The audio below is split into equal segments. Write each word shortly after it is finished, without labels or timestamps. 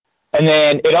And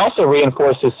then it also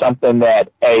reinforces something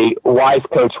that a wise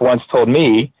coach once told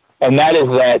me, and that is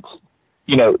that,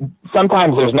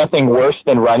 sometimes there's nothing worse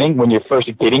than running when you're first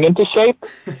getting into shape,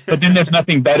 but then there's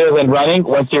nothing better than running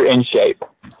once you're in shape.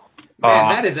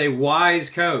 Man, that is a wise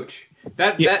coach.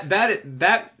 That's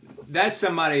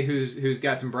somebody who's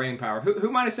got some brain power.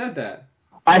 Who might have said that?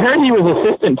 I heard he was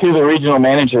assistant to the regional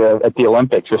manager at the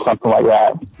Olympics or something like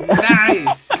that.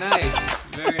 Nice.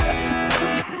 Very nice.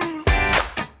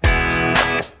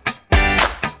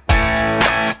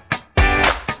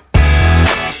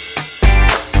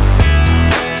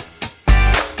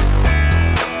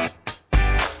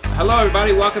 Hello,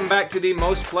 everybody. Welcome back to the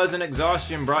Most Pleasant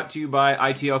Exhaustion, brought to you by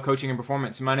ITL Coaching and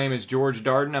Performance. My name is George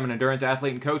Darden. I'm an endurance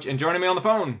athlete and coach, and joining me on the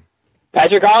phone,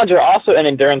 Patrick Ollinger, also an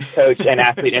endurance coach and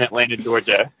athlete in Atlanta,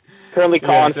 Georgia. Currently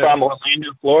calling from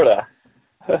Orlando, Florida.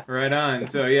 Right on.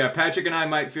 So, yeah, Patrick and I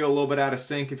might feel a little bit out of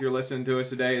sync if you're listening to us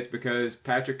today. It's because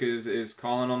Patrick is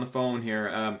calling on the phone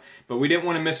here. But we didn't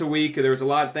want to miss a week. There was a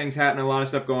lot of things happening, a lot of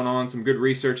stuff going on, some good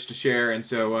research to share. And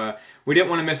so we didn't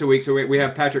want to miss a week. So we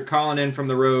have Patrick calling in from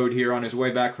the road here on his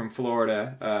way back from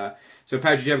Florida. So,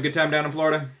 Patrick, did you have a good time down in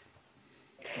Florida?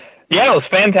 Yeah, it was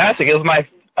fantastic. It was my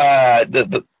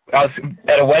I was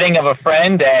at a wedding of a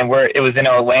friend, and it was in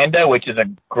Orlando, which is a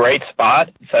great spot.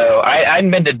 So I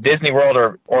hadn't been to Disney World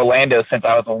or Orlando since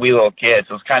I was a wee little kid.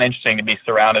 So it was kind of interesting to be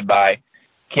surrounded by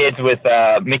kids with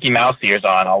Mickey Mouse ears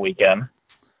on all weekend.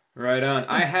 Right on.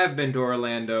 I have been to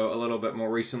Orlando a little bit more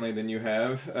recently than you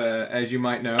have, as you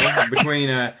might know.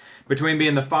 Between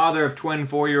being the father of twin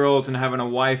 4-year-olds and having a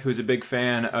wife who's a big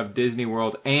fan of Disney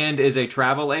World and is a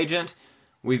travel agent,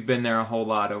 we've been there a whole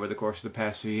lot over the course of the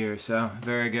past few years, so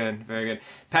very good, very good.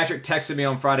 Patrick texted me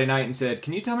on Friday night and said,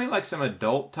 can you tell me like some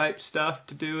adult-type stuff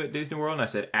to do at Disney World? And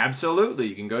I said, absolutely.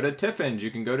 You can go to Tiffin's. You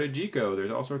can go to GECO.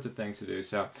 There's all sorts of things to do.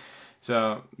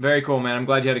 So very cool, man. I'm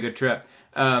glad you had a good trip.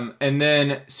 And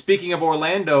then speaking of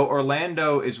Orlando,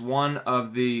 Orlando is one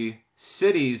of the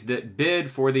cities that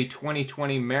bid for the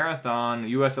 2020 marathon,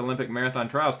 U.S. Olympic Marathon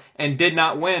Trials, and did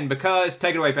not win because,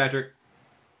 take it away, Patrick.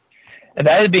 And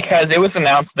that is because it was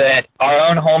announced that our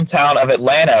own hometown of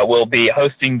Atlanta will be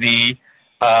hosting the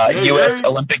U.S.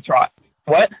 Olympic trial.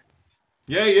 What?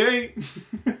 Yay.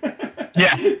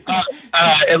 Yeah.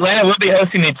 Atlanta will be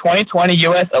hosting the 2020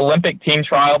 U.S. Olympic Team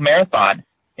Trial Marathon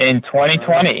in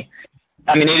 2020.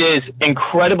 I mean, it is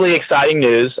incredibly exciting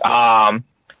news.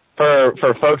 For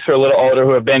folks who are a little older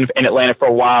who have been in Atlanta for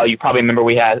a while, you probably remember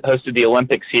we had hosted the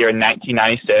Olympics here in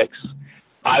 1996.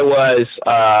 I was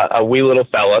a wee little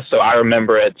fella, so I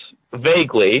remember it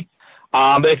vaguely.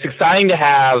 But it's exciting to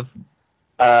have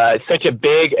such a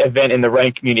big event in the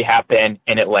running community happen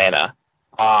in Atlanta.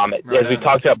 As we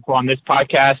talked about on this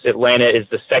podcast, Atlanta is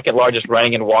the second largest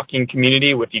running and walking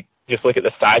community. If you just look at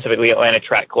the size of the Atlanta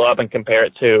Track Club and compare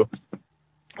it to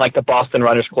like the Boston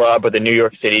Runners Club or the New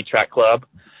York City Track Club.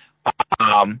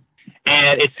 And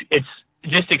it's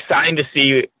just exciting to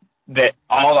see that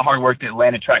all the hard work that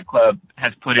Atlanta Track Club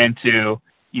has put into,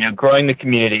 growing the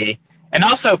community and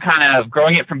also kind of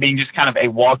growing it from being just kind of a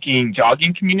walking,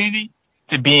 jogging community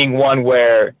to being one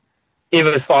where it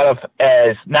was thought of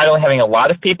as not only having a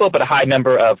lot of people, but a high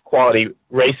number of quality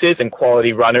races and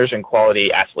quality runners and quality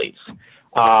athletes.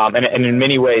 And in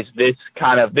many ways,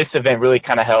 this event really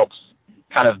kind of helps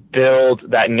kind of build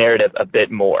that narrative a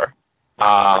bit more.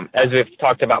 As we've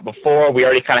talked about before, we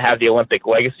already kind of have the Olympic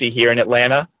legacy here in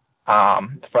Atlanta.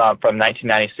 From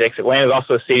 1996. Atlanta is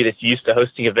also a city that's used to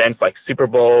hosting events like Super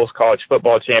Bowls, college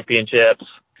football championships,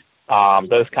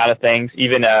 those kind of things,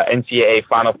 even NCAA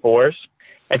Final Fours.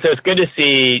 And so it's good to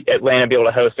see Atlanta be able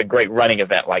to host a great running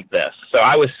event like this. So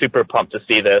I was super pumped to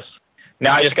see this.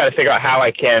 Now I just got to figure out how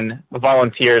I can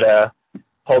volunteer to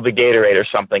hold the Gatorade or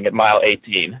something at mile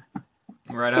 18.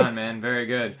 Right on, man. Very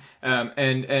good.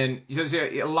 And there's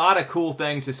a lot of cool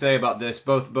things to say about this,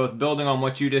 both building on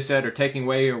what you just said or taking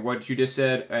away or what you just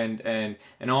said, and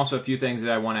also a few things that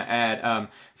I want to add.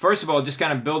 First of all, just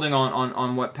kind of building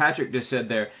on what Patrick just said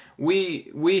there.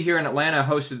 We here in Atlanta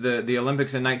hosted the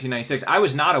Olympics in 1996. I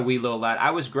was not a wee little lad.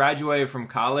 I was graduated from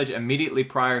college immediately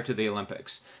prior to the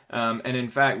Olympics. And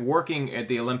in fact, working at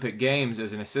the Olympic Games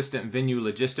as an assistant venue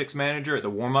logistics manager at the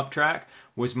warm-up track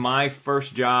was my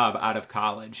first job out of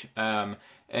college.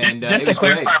 And Just it to was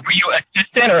great. clarify, were you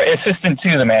assistant or assistant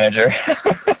to the manager?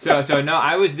 So no,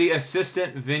 I was the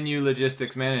assistant venue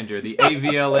logistics manager, the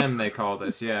AVLM they called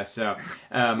us. Yeah, so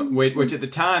which at the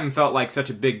time felt like such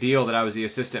a big deal that I was the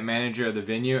assistant manager of the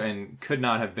venue, and could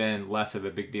not have been less of a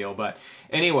big deal. But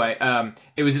anyway,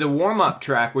 it was the warm-up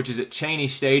track, which is at Cheney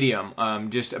Stadium,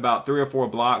 just about 3 or 4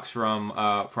 blocks from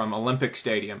Olympic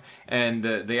Stadium, and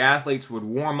the athletes would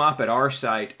warm up at our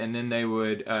site, and then they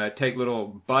would take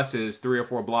little buses 3 or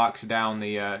 4 blocks down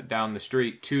the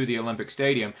street to the Olympic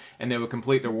Stadium, and they would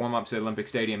complete their warm-ups at Olympic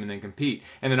Stadium and then compete.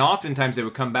 And then oftentimes they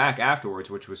would come back afterwards,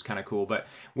 which was kind of cool. But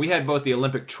we had both the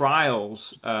Olympic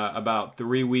trials about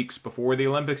 3 weeks before the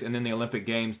Olympics, and then the Olympic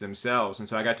Games themselves. And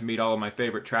so I got to meet all of my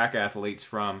favorite track athletes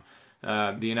from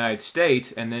the United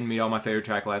States, and then meet all my favorite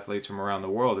track athletes from around the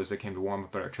world as they came to warm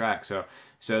up at our track. So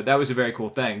that was a very cool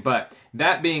thing. But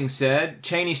that being said,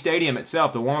 Cheney Stadium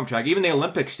itself, the warm-up track, even the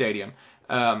Olympic Stadium,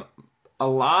 a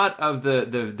lot of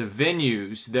the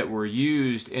venues that were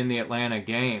used in the Atlanta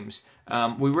Games,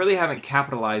 we really haven't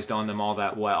capitalized on them all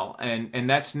that well. And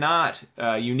that's not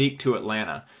unique to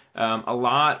Atlanta. A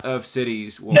lot of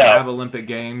cities will have Olympic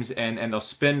Games, and they'll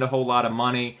spend a whole lot of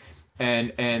money,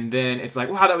 and then it's like,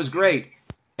 wow, that was great.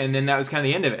 And then that was kind of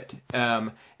the end of it.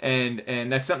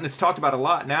 And that's something that's talked about a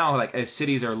lot now, like as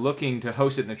cities are looking to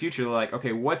host it in the future. They're like,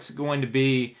 okay, what's going to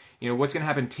be, what's going to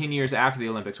happen 10 years after the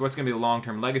Olympics? What's going to be the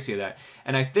long-term legacy of that?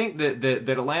 And I think that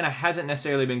Atlanta hasn't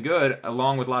necessarily been good,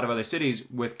 along with a lot of other cities,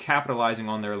 with capitalizing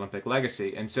on their Olympic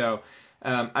legacy. And so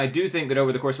I do think that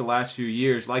over the course of the last few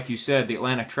years, like you said, the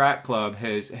Atlanta Track Club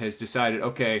has decided,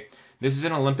 okay, this is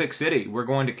an Olympic city. We're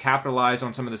going to capitalize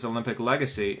on some of this Olympic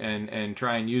legacy and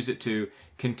try and use it to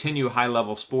continue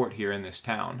high-level sport here in this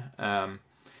town.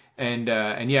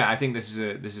 And yeah, I think this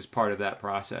is part of that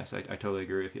process. I totally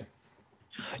agree with you.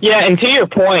 Yeah, and to your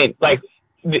point, like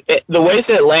the ways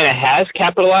that Atlanta has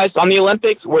capitalized on the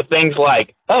Olympics were things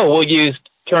like, we'll use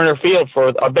Turner Field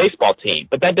for our baseball team,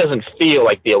 but that doesn't feel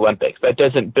like the Olympics. That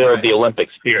doesn't build the Olympic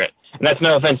spirit. And that's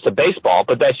no offense to baseball,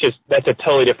 but that's a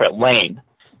totally different lane.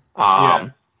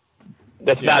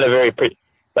 That's not a very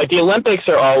like the Olympics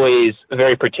are always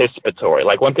very participatory.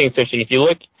 Like one thing that's interesting, if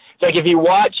you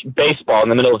watch baseball in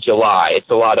the middle of July, it's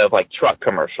a lot of like truck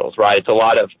commercials, right? It's a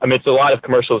lot of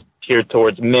commercials geared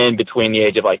towards men between the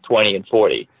age of like 20 and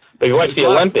 40. But if you watch the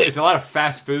Olympics, it's a lot of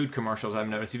fast food commercials. I've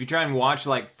noticed. If you try and watch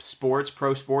like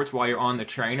pro sports while you're on the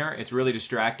trainer, it's really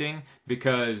distracting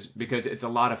because it's a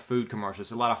lot of food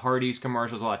commercials, a lot of Hardee's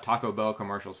commercials, a lot of Taco Bell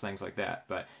commercials, things like that.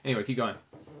 But anyway, keep going.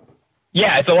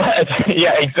 Yeah, it's a lot.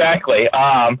 Yeah, exactly.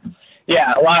 A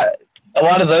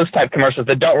lot of those type commercials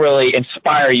that don't really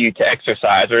inspire you to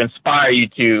exercise or inspire you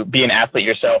to be an athlete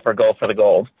yourself or go for the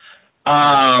gold.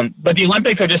 But the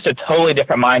Olympics are just a totally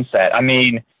different mindset. I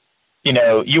mean,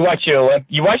 you watch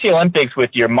the Olympics with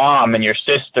your mom and your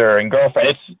sister and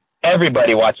girlfriend.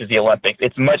 Everybody watches the Olympics.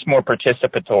 It's much more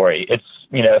participatory. It's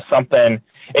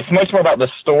it's much more about the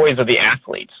stories of the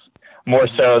athletes, more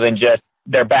so than just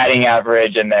their batting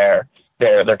average and their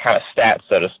kind of stats,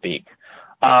 so to speak.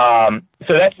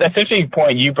 So that's an interesting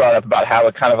point you brought up about how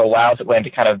it kind of allows Atlanta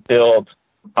to kind of build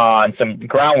on some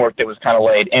groundwork that was kind of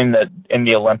laid in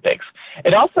the Olympics.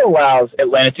 It also allows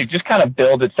Atlanta to just kind of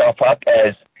build itself up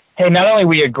as, hey, not only are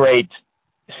we a great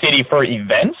city for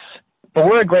events, but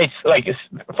we're a great, like,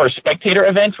 for spectator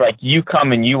events, like you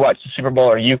come and you watch the Super Bowl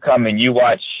or you come and you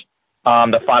watch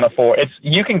the Final Four.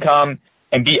 You can come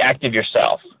and be active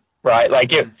yourself, right?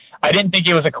 Like, I didn't think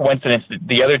it was a coincidence that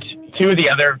the other two of the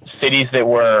other cities that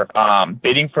were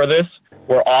bidding for this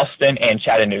were Austin and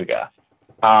Chattanooga.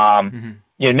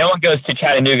 No one goes to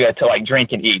Chattanooga to like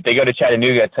drink and eat. They go to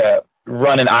Chattanooga to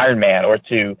run an Ironman or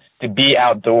to be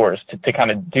outdoors, to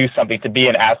kind of do something, to be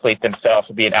an athlete themselves,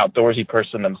 to be an outdoorsy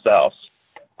person themselves.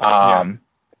 And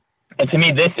to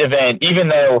me, this event, even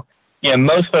though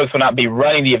most folks will not be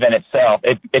running the event itself,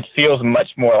 it feels much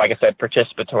more, like I said,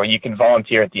 participatory. You can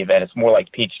volunteer at the event. It's more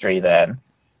like Peachtree than,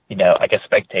 like a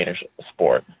spectator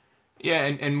sport. Yeah,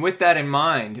 and with that in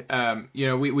mind,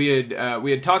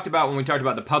 we had talked about, when we talked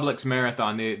about the Publix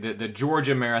Marathon, the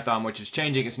Georgia Marathon, which is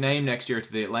changing its name next year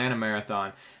to the Atlanta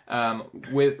Marathon.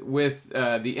 With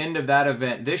the end of that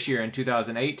event this year in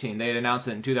 2018, they had announced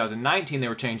that in 2019 they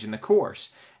were changing the course.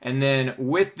 And then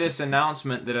with this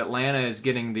announcement that Atlanta is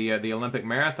getting the Olympic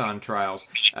marathon trials,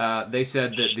 they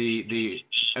said that the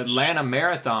Atlanta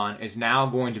Marathon is now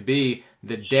going to be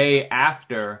the day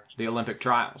after the Olympic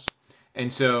trials.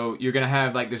 And so you're going to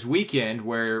have like this weekend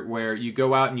where you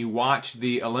go out and you watch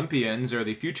the Olympians or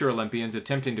the future Olympians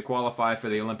attempting to qualify for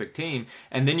the Olympic team,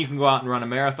 and then you can go out and run a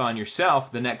marathon yourself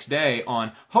the next day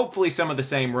on hopefully some of the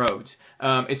same roads.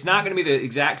 It's not going to be the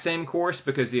exact same course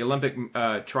because the Olympic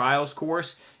trials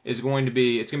course is going to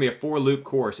be, it's going to be a 4-loop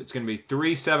course. It's going to be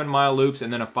 3 7-mile loops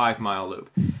and then a 5-mile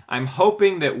loop. I'm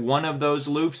hoping that one of those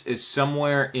loops is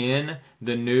somewhere in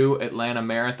the new Atlanta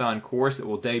Marathon course that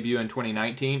will debut in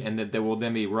 2019 and that will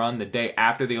then be run the day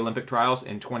after the Olympic trials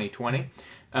in 2020.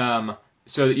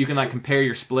 So that you can like compare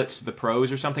your splits to the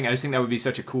pros or something. I just think that would be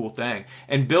such a cool thing.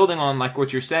 And building on like what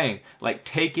you're saying, like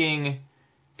taking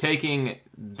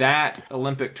that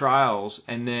Olympic trials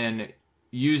and then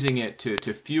using it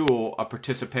to fuel a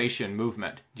participation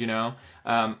movement, you know.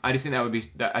 I just think that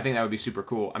would be super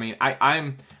cool. I mean,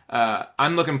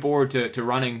 I'm looking forward to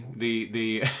running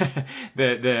the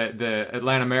the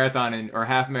Atlanta Marathon or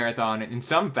half marathon in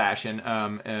some fashion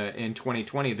in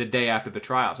 2020, the day after the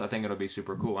trials. I think it'll be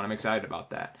super cool, and I'm excited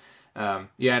about that.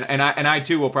 And I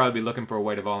too will probably be looking for a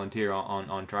way to volunteer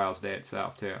on trials day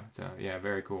itself too. So yeah,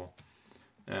 very cool.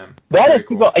 That is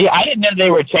cool. Yeah, I didn't know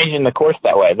they were changing the course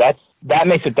that way. That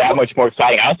makes it that much more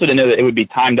exciting. I also didn't know that it would be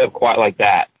timed up quite like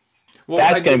that. Well,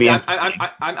 that's going to be.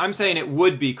 I'm saying it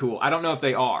would be cool. I don't know if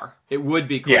they are. It would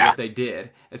be cool if they did.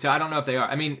 And so I don't know if they are.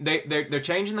 I mean, they're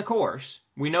changing the course.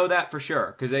 We know that for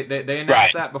sure because they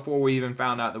announced that before we even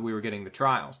found out that we were getting the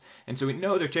trials. And so we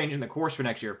know they're changing the course for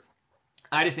next year.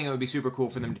 I just think it would be super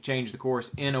cool for them to change the course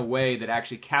in a way that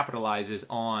actually capitalizes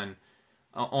on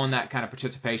that kind of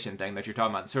participation thing that you're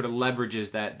talking about. It sort of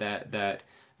leverages that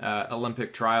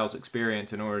Olympic trials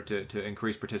experience in order to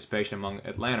increase participation among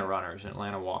Atlanta runners and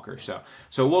Atlanta walkers.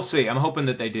 So we'll see. I'm hoping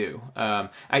that they do.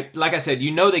 Like I said,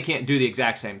 they can't do the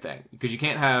exact same thing because you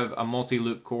can't have a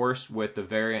multi-loop course with the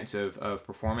variance of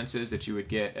performances that you would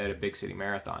get at a big city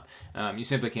marathon. You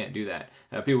simply can't do that.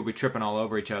 People will be tripping all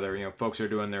over each other. You know, folks who are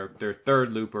doing their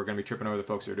third loop are going to be tripping over the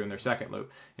folks who are doing their second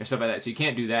loop, stuff like that. So you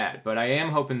can't do that. But I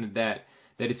am hoping that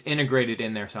it's integrated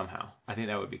in there somehow. I think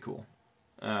that would be cool.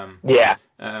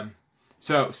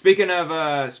 So speaking of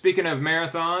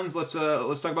marathons, let's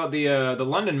talk about the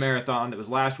London Marathon that was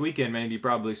last weekend. Many of you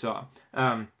probably saw.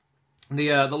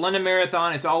 The London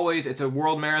Marathon. It's a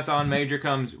world marathon major,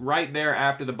 comes right there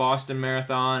after the Boston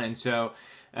Marathon, and so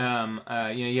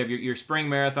you have your spring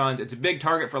marathons. It's a big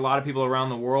target for a lot of people around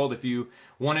the world. If you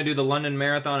want to do the London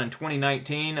Marathon in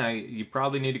 2019, you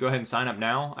probably need to go ahead and sign up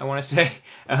now, I want to say.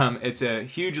 It's a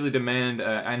hugely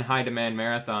and high demand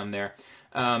marathon there.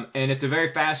 And it's a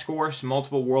very fast course.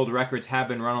 Multiple world records have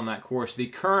been run on that course. The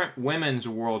current women's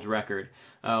world record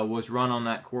was run on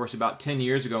that course about 10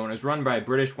 years ago, and it was run by a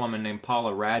British woman named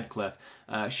Paula Radcliffe.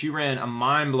 She ran a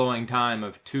mind-blowing time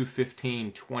of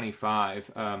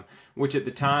 2:15:25, which at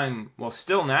the time, well,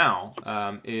 still now,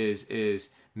 is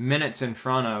minutes in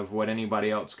front of what anybody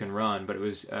else can run. But it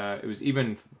was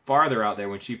even farther out there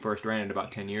when she first ran it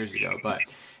about 10 years ago. But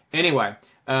anyway.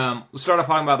 Let's start off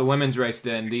talking about the women's race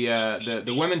then. The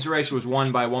women's race was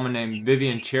won by a woman named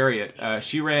Vivian Chariot.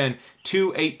 She ran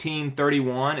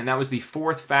 2:18:31, and that was the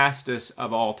fourth fastest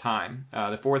of all time.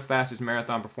 The fourth fastest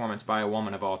marathon performance by a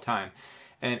woman of all time.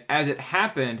 And as it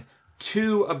happened,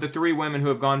 2 of the 3 women who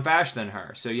have gone faster than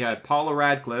her. So you had Paula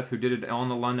Radcliffe, who did it on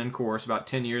the London course about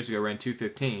 10 years ago, ran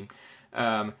 2:15.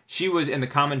 She was in the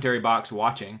commentary box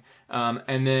watching.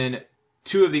 And then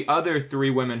 2 of the other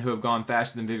 3 women who have gone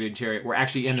faster than Vivian Chariot were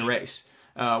actually in the race.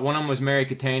 One of them was Mary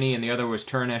Keitany, and the other was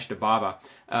Tirunesh Dibaba.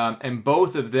 And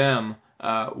both of them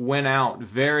went out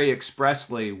very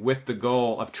expressly with the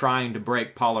goal of trying to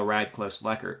break Paula Radcliffe's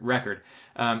record.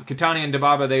 Keitany and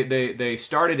Dibaba, they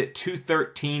started at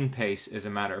 2:13 pace, as a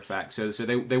matter of fact. So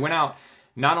they went out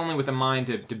not only with a mind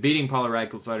to beating Paula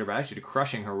Radcliffe's record, but actually to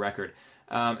crushing her record.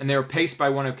 And they were paced by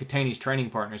one of Keitany's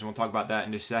training partners, and we'll talk about that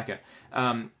in just a second.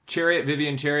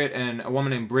 Vivian Chariot, and a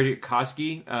woman named Bridget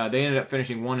Koski, they ended up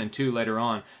finishing 1 and 2 later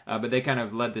on, but they kind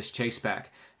of led this chase back.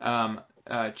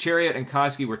 Chariot and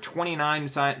Koski were 29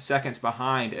 seconds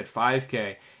behind at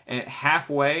 5K, and at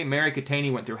halfway, Mary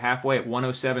Keitany went through halfway at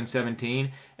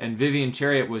 1:07:17, and Vivian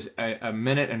Chariot was a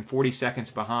minute and 40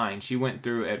 seconds behind. She went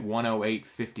through at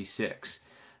 1:08:56.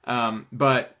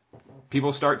 But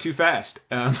people start too fast.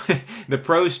 The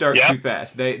pros start too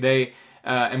fast.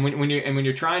 And when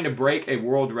you're trying to break a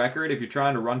world record, if you're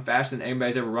trying to run faster than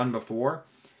anybody's ever run before,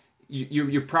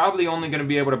 you're probably only going to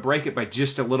be able to break it by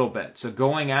just a little bit. So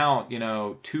going out,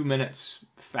 2 minutes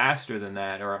faster than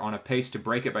that, or on a pace to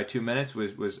break it by 2 minutes,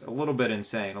 was a little bit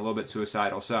insane, a little bit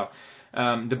suicidal. So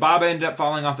Dibaba ended up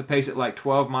falling off the pace at like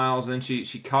 12 miles, then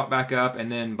she caught back up,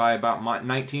 and then by about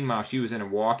 19 miles she was in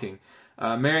and walking.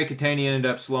 Mary Keitany ended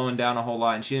up slowing down a whole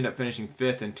lot, and she ended up finishing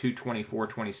 5th in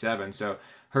 2:24.27. So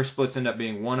her splits ended up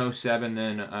being 107,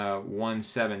 then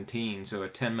 117. So a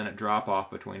 10-minute drop off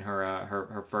between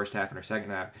her first half and her second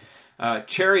half.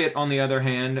 Chariot, on the other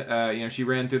hand, she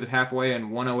ran through the halfway in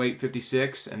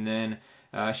 108.56, and then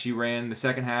she ran the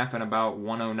second half in about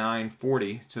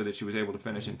 109.40, so that she was able to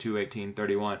finish in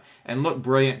 2:18.31, and looked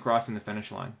brilliant crossing the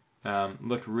finish line.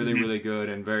 Looked really, really good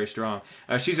and very strong.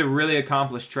 She's a really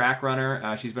accomplished track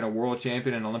runner. She's been a world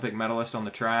champion and Olympic medalist on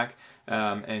the track,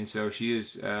 and so she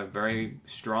is very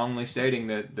strongly stating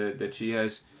that she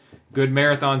has good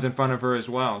marathons in front of her as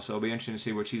well. So it'll be interesting to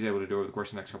see what she's able to do over the course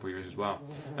of the next couple of years as well.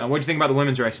 What do you think about the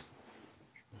women's race?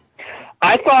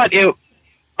 I thought it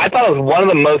was one of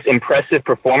the most impressive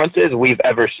performances we've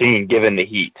ever seen, given the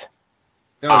heat.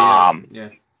 Oh, yeah.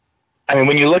 I mean,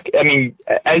 when you look,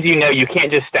 as you know, you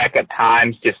can't just stack up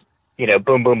times, just,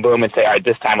 boom, boom, boom, and say, all right,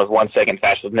 this time was 1 second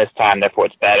faster than this time, therefore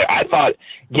it's better. I thought,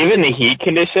 given the heat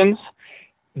conditions,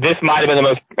 this might have been the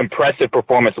most impressive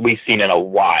performance we've seen in a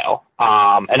while.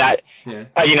 I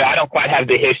don't quite have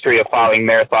the history of following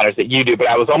marathoners that you do, but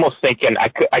I was almost thinking, I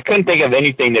couldn't think of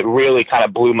anything that really kind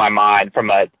of blew my mind from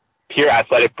a pure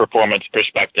athletic performance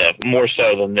perspective, more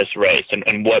so than this race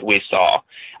and what we saw.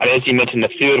 I mean, as you mentioned, the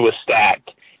field was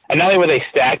stacked. And not only were they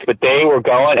stacked, but they were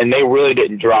going, and they really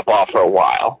didn't drop off for a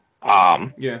while.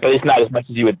 But it's not as much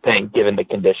as you would think, given the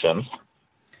conditions.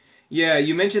 Yeah,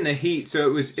 you mentioned the heat.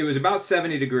 So it was about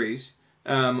 70 degrees,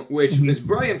 which is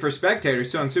brilliant for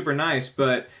spectators, sounds super nice.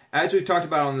 But as we've talked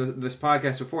about on this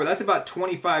podcast before, that's about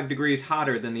 25 degrees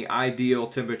hotter than the ideal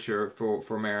temperature for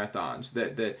marathons.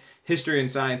 That history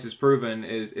and science has proven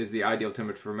is the ideal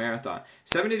temperature for a marathon.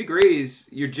 70 degrees,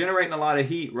 you're generating a lot of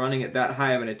heat running at that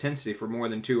high of an intensity for more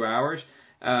than 2 hours.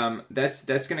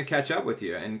 That's going to catch up with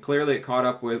you, and clearly it caught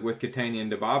up with Keitany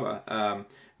and Dibaba.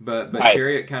 But Right.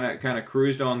 Chariot kind of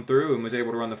cruised on through and was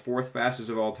able to run the 4th fastest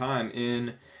of all time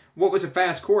in what was a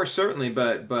fast course, certainly,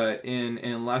 but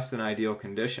in less than ideal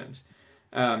conditions.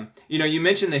 You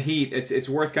mentioned the heat. It's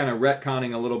worth kind of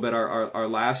retconning a little bit our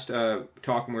last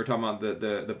talk when we were talking about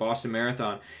the Boston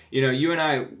Marathon. You and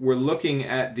I were looking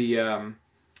at the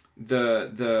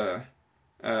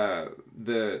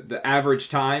average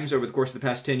times over the course of the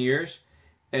past 10 years,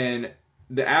 and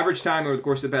the average time over the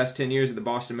course of the past 10 years at the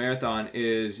Boston Marathon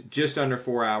is just under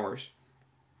 4 hours.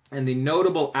 And the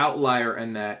notable outlier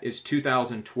in that is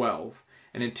 2012.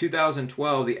 And in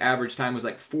 2012, the average time was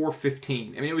like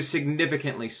 4:15. I mean, it was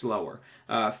significantly slower,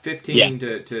 15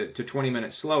 to 20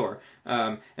 minutes slower.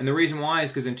 And the reason why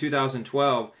is because in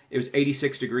 2012, it was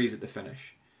 86 degrees at the finish.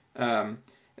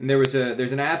 And there's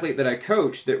an athlete that I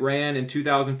coached that ran in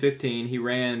 2015. He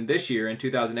ran this year in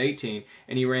 2018,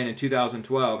 and he ran in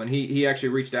 2012. And he actually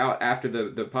reached out after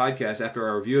the podcast, after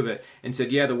our review of it, and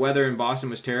said, yeah, the weather in Boston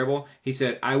was terrible. He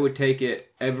said, I would take it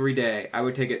every day. I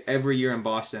would take it every year in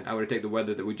Boston. I would take the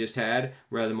weather that we just had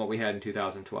rather than what we had in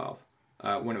 2012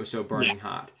 when it was so burning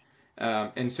hot.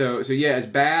 And so as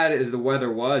bad as the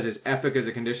weather was, as epic as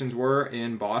the conditions were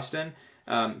in Boston,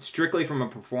 strictly from a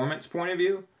performance point of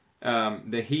view,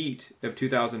 the heat of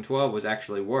 2012 was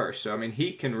actually worse. So, I mean,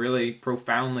 heat can really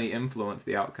profoundly influence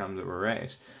the outcomes of a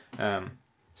race.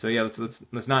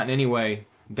 Let's not in any way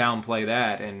downplay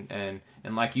that. And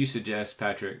like you suggest,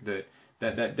 Patrick,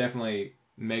 that definitely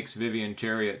makes Vivian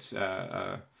Chariot's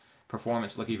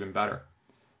performance look even better.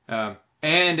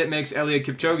 And it makes Eliud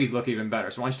Kipchoge's look even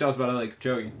better. So why don't you tell us about Eliud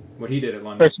Kipchoge, what he did at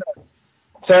London?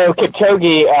 So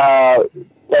Kipchoge,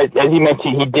 as you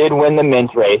mentioned, he did win the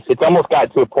men's race. It's almost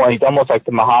got to a point, he's almost like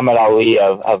the Muhammad Ali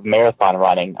of marathon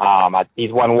running.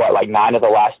 He's won, 9 of the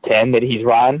last 10 that he's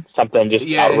run? Something just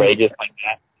outrageous like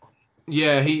that.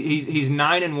 Yeah, he's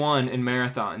 9-1 in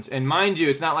marathons. And mind you,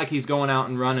 it's not like he's going out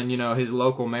and running, his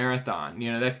local marathon.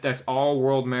 That's all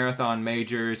world marathon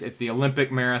majors. It's the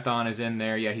Olympic marathon is in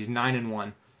there. Yeah, he's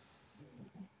 9-1.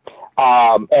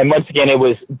 And once again, it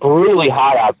was brutally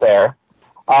hot out there.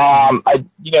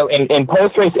 In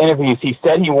post-race interviews, he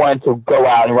said he wanted to go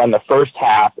out and run the first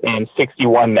half in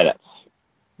 61 minutes.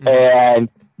 Mm-hmm. And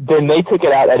then they took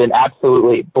it out at an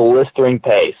absolutely blistering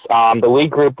pace. The lead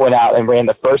group went out and ran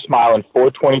the first mile in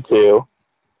 4:22,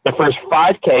 the first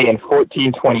 5K in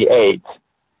 14:28,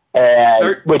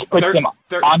 and which puts him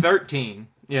on 13.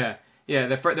 Yeah.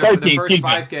 The first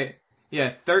 5K.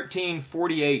 Yeah,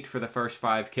 13:48 for the first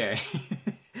 5K.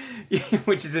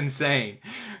 Which is insane.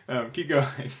 Keep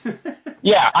going.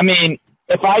 Yeah, I mean,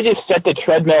 if I just set the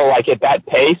treadmill at that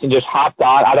pace and just hopped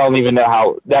on, I don't even know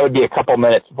how. That would be a couple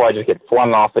minutes before I just get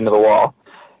flung off into the wall.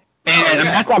 And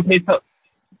that's on pace.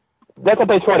 That's on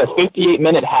pace for a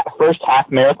 58-minute first half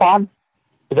marathon.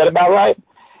 Is that about right?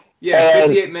 Yeah,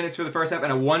 58 minutes for the first half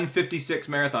and a 1:56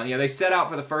 marathon. Yeah, they set out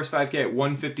for the first 5K at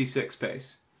 1:56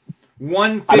 pace.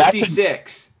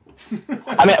 1:56.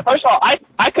 I mean, first of all,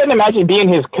 I couldn't imagine being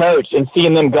his coach and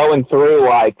seeing them going through,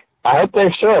 like, I hope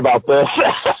they're sure about this.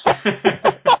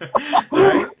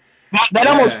 Right? That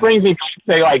almost brings me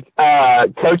to, like,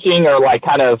 coaching or, like,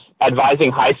 kind of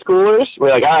advising high schoolers.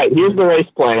 We're like, all right, here's the race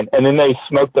plan. And then they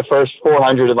smoke the first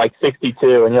 400 at, like,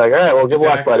 62. And you're like, all right, well, good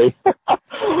luck, buddy.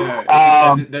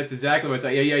 That's exactly what it's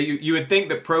like. Yeah, you would think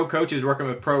that pro coaches working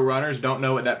with pro runners don't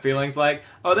know what that feeling's like.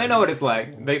 Oh, they know what it's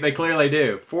like. They clearly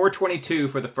do. 4:22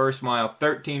 for the first mile,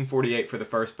 13:48 for the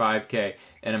first 5K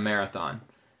in a marathon.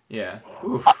 Yeah.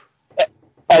 Oof.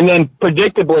 And then,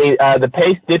 predictably, the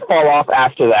pace did fall off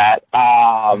after that.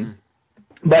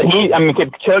 But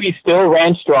Kipchoge still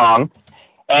ran strong.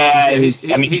 And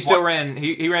he still ran.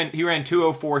 He ran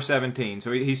 2:04:17.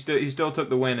 So he still took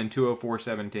the win in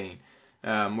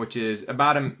 2:04:17, which is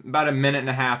about a minute and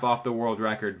a half off the world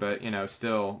record, but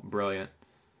still brilliant.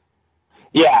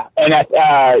 Yeah, and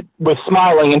was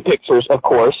smiling in pictures, of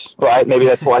course. Right? Maybe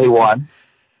that's why he won.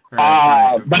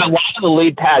 Right. But a lot of the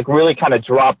lead pack really kind of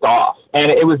dropped off.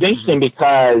 And it was interesting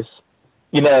because,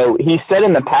 he said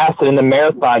in the past that in the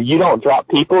marathon, you don't drop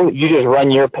people. You just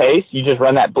run your pace. You just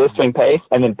run that blistering pace,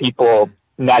 and then people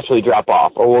naturally drop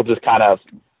off or will just kind of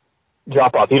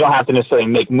drop off. You don't have to necessarily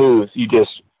make moves. You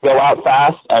just go out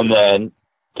fast and then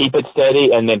keep it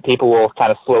steady, and then people will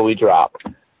kind of slowly drop.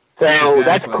 So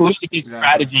that's Kalishnikov's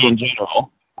strategy in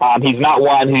general. He's not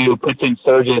one who puts in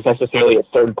surges necessarily at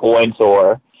certain points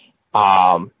or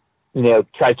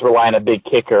tries to rely on a big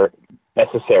kicker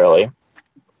necessarily.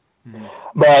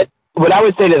 But what I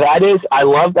would say to that is I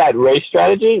love that race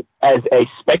strategy. As a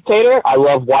spectator, I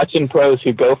love watching pros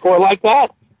who go for it like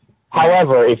that.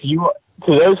 However, to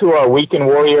those who are weekend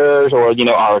warriors or,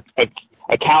 are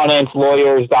accountants,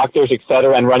 lawyers, doctors,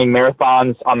 etc., and running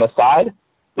marathons on the side,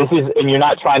 and you're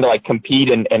not trying to like compete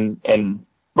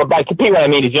but by compete, what I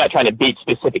mean is you're not trying to beat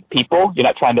specific people. You're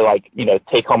not trying to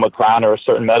take home a crown or a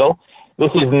certain medal.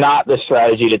 This is not the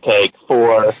strategy to take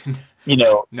for,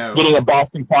 no. Getting a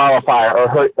Boston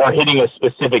qualifier or hitting a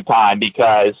specific time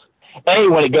because,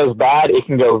 when it goes bad, it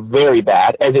can go very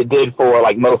bad, as it did for,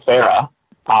 like, Mo Farah.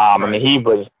 He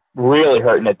was really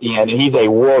hurting at the end, and he's a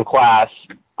world-class.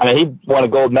 He won a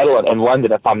gold medal in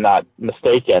London, if I'm not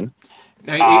mistaken.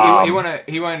 No, he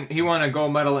won a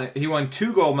gold medal. He won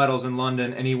 2 gold medals in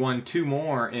London, and he won 2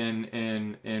 more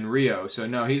in Rio. So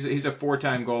no, he's a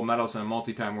 4-time gold medalist and a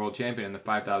multi-time world champion in the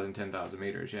 5,000, 10,000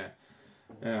 meters. Yeah.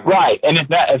 Right, and if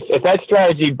that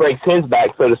strategy breaks his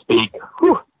back, so to speak,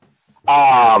 whew.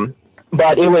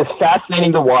 But it was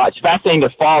fascinating to watch, fascinating to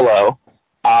follow,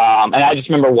 and I just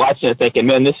remember watching it thinking,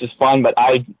 man, this is fun, but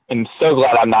I am so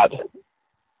glad I'm not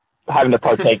having to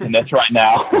partake in this right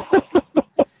now.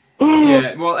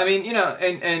 Yeah, well,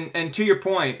 and to your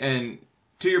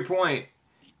point,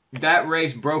 that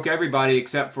race broke everybody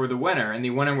except for the winner, and the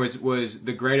winner was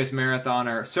the greatest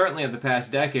marathoner, certainly of the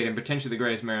past decade, and potentially the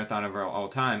greatest marathoner of all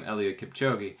time, Eliud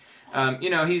Kipchoge.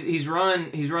 He's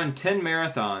run 10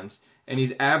 marathons, and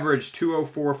he's averaged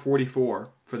 2:04:44 for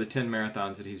the 10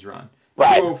 marathons that he's run.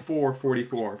 Right.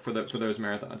 2:04:44 for those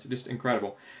marathons, just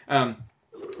incredible. And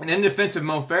in defense of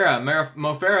Mo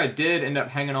Farah did end up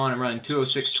hanging on and running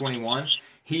 2:06:21.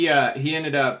 He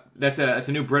ended up that's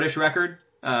a new British record.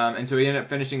 And so he ended up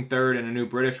finishing 3rd in a new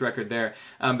British record there.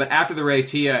 But after the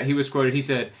race, he was quoted. He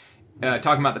said,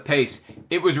 talking about the pace,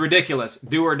 "It was ridiculous,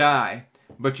 do or die.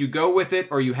 But you go with it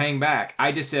or you hang back.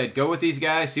 I just said, go with these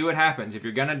guys, see what happens. If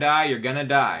you're gonna die, you're gonna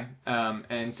die."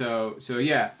 And so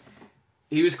yeah,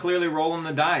 he was clearly rolling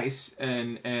the dice,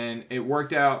 and it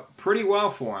worked out pretty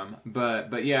well for him.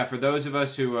 But yeah, for those of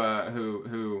us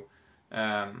who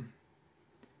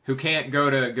can't go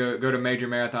to major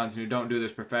marathons and who don't do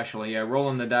this professionally, yeah,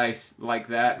 rolling the dice like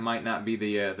that might not be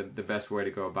the best way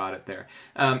to go about it there.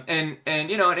 And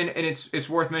it's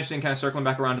worth mentioning, kind of circling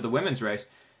back around to the women's race.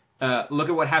 Look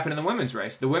at what happened in the women's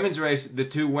race. The women's race, the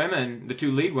two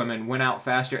lead women went out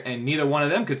faster, and neither one of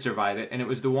them could survive it. And it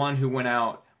was the one who went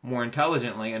out more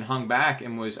intelligently and hung back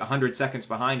and was 100 seconds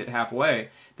behind at halfway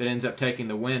that ends up taking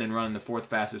the win and running the 4th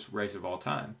fastest race of all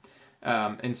time.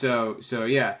 And so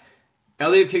yeah.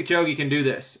 Eliud Kipchoge can do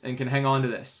this and can hang on to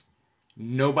this.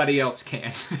 Nobody else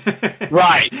can.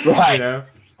 Right.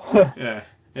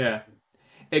 Yeah.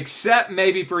 except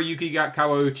maybe for Yuki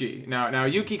Kawauchi. Now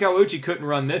Yuki Kawauchi couldn't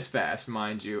run this fast,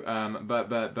 mind you,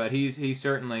 but he's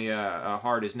certainly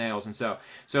hard as nails. And so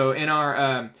in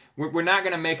our we're not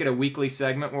going to make it a weekly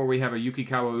segment where we have a Yuki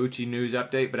Kawauchi news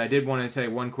update, but I did want to say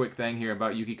one quick thing here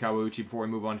about Yuki Kawauchi before we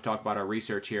move on to talk about our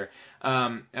research here.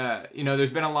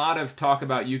 There's been a lot of talk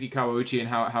about Yuki Kawauchi and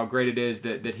how great it is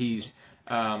that he's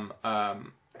an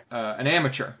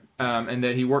amateur, and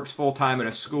that he works full time at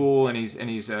a school, and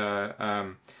he's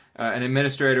an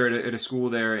administrator at a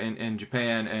school there in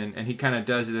Japan, and he kind of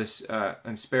does this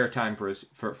in spare time for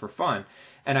fun.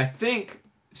 And I think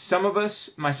some of us,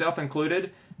 myself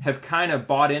included, have kind of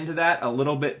bought into that a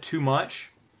little bit too much,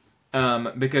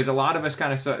 because a lot of us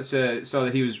kind of saw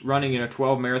that he was running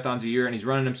 12 marathons a year, and he's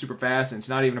running them super fast, and it's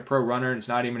not even a pro runner, and it's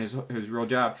not even his real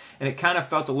job, and it kind of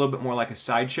felt a little bit more like a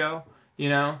sideshow,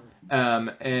 but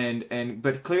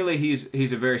clearly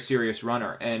he's a very serious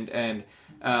runner, and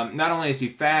not only is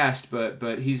he fast,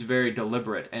 but he's very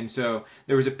deliberate. And so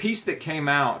there was a piece that came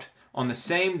out on the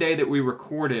same day that we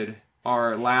recorded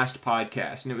our last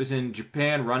podcast, and it was in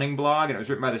Japan Running Blog, and it was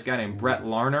written by this guy named Brett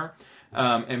Larner.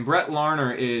 And Brett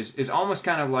Larner is almost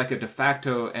kind of like a de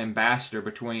facto ambassador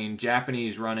between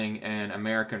Japanese running and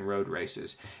American road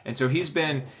races. And so he's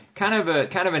been kind of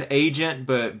an agent,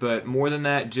 but more than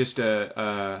that, just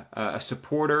a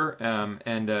supporter,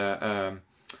 and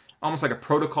almost like a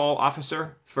protocol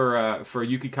officer for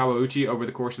Yuki Kawauchi over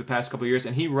the course of the past couple of years.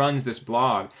 And he runs this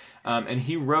blog, and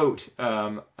he wrote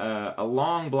a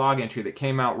long blog entry that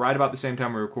came out right about the same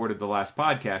time we recorded the last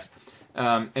podcast,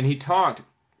 and he talked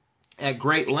at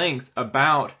great length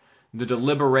about the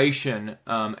deliberation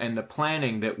and the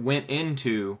planning that went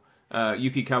into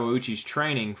Yuki Kawauchi's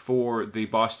training for the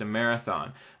Boston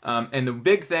Marathon. And the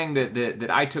big thing that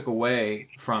I took away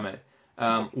from it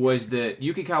was that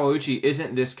Yuki Kawauchi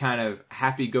isn't this kind of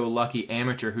happy-go-lucky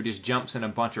amateur who just jumps in a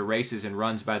bunch of races and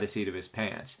runs by the seat of his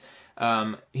pants.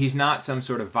 He's not some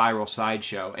sort of viral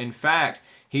sideshow. In fact,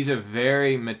 he's a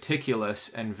very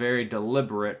meticulous and very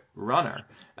deliberate runner.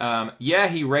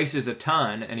 He races a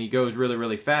ton and he goes really,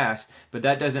 really fast, but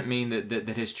that doesn't mean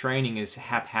that his training is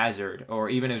haphazard, or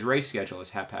even his race schedule is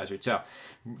haphazard. So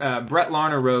Brett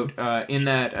Larner wrote in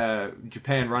that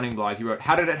Japan Running Blog, he wrote,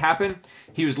 "How did it happen?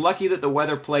 He was lucky that the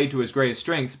weather played to his greatest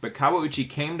strengths, but Kawauchi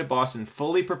came to Boston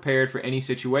fully prepared for any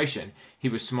situation. He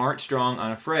was smart, strong,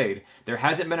 unafraid. There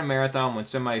hasn't been a marathon when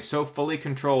somebody so fully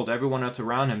controlled everyone else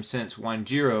around him since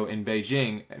Wanjiro in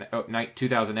Beijing in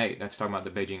 2008. That's talking about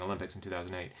the Beijing Olympics in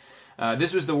 2008.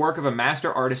 This was the work of a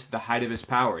master artist at the height of his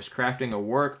powers, crafting a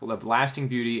work of lasting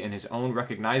beauty in his own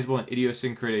recognizable and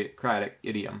idiosyncratic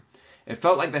idiom. It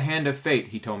felt like the hand of fate,"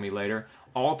 he told me later.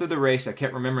 "All through the race I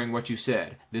kept remembering what you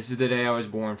said. This is the day I was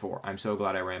born for. I'm so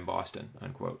glad I ran Boston,"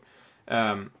 unquote.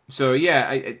 I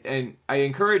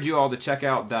encourage you all to check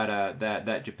out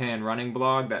that Japan Running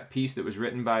Blog, that piece that was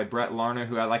written by Brett Larner,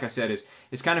 who, like I said, is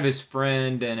kind of his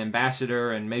friend and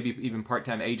ambassador and maybe even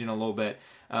part-time agent a little bit,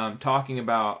 talking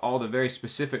about all the very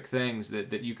specific things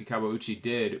that Yuki Kawauchi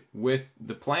did with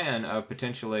the plan of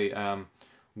potentially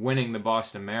winning the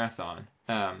Boston Marathon.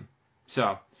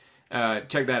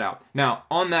 Check that out. Now,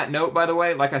 on that note, by the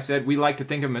way, like I said, we like to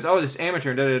think of him as, this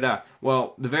amateur, da-da-da.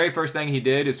 Well, the very first thing he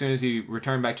did as soon as he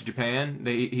returned back to Japan,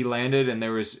 he landed, and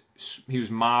he was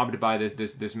mobbed by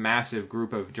this massive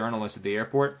group of journalists at the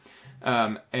airport.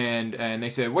 And they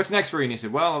said, "What's next for you?" And he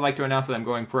said, "Well, I'd like to announce that I'm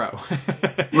going pro."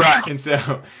 Right. And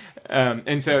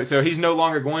so he's no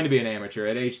longer going to be an amateur.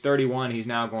 At age 31, he's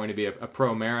now going to be a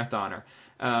pro marathoner.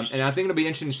 And I think it'll be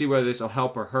interesting to see whether this will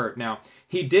help or hurt. Now,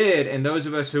 he did, and those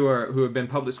of us who have been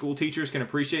public school teachers can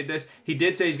appreciate this. He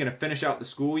did say he's going to finish out the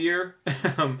school year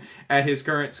at his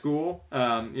current school.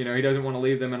 He doesn't want to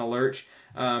leave them in a lurch.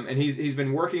 And he's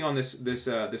been working on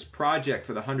this project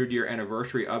for the 100-year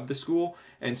anniversary of the school.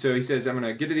 And so he says, "I'm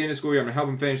going to get to the end of the school year. I'm going to help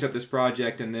him finish up this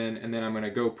project, and then I'm going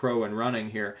to go pro and running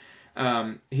here."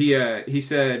 He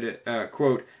said,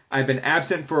 quote, "I've been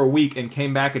absent for a week and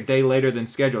came back a day later than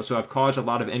scheduled, so I've caused a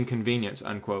lot of inconvenience,"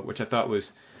 unquote, which I thought was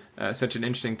such an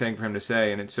interesting thing for him to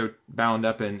say, and it's so bound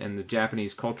up in the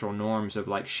Japanese cultural norms of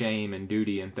like shame and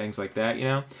duty and things like that,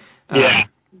 Yeah.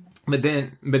 But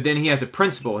then he has a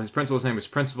principal. His principal's name is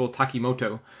Principal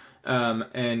Takimoto,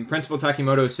 and Principal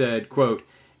Takimoto said, quote,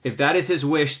 "If that is his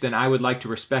wish, then I would like to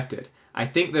respect it. I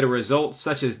think that a result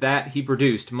such as that he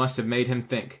produced must have made him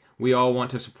think. We all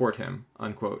want to support him,"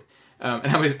 unquote.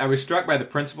 And I was struck by the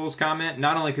principal's comment,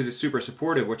 not only because it's super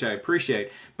supportive, which I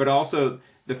appreciate, but also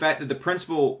the fact that the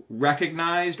principal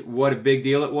recognized what a big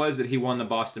deal it was that he won the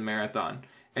Boston Marathon.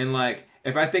 And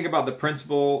if I think about the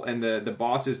principal and the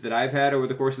bosses that I've had over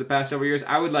the course of the past several years,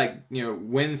 I would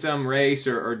win some race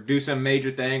or do some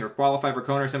major thing or qualify for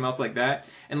Kona or something else like that,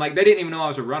 and they didn't even know I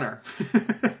was a runner.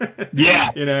 Yeah.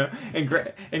 And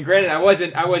granted, I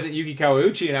wasn't Yuki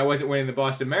Kawauchi and I wasn't winning the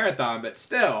Boston Marathon, but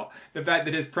still, the fact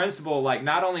that his principal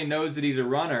not only knows that he's a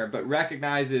runner, but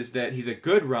recognizes that he's a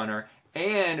good runner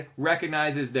and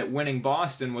recognizes that winning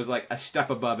Boston was a step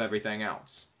above everything else,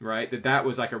 right? That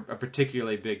was a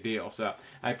particularly big deal. So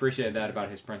I appreciated that about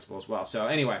his principal as well. So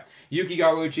anyway, Yuki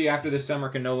Kawauchi after this summer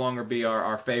can no longer be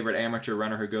our favorite amateur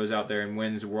runner who goes out there and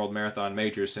wins World Marathon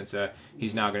Majors, since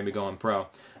he's now going to be going pro.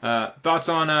 Thoughts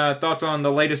on the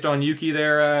latest on Yuki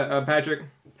there, Patrick?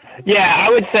 Yeah, I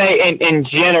would say in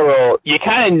general, you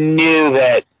kind of knew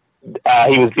that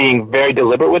he was being very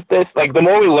deliberate with this. The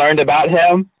more we learned about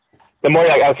him, the more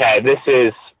you're okay,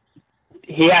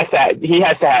 he has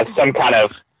to have some kind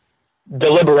of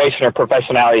deliberation or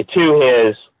professionality to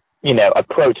his,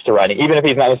 approach to running. Even if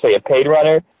he's not necessarily a paid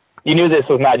runner, you knew this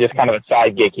was not just kind of a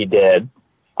side gig he did,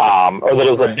 or that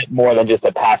it was a bit more than just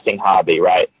a passing hobby,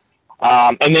 right?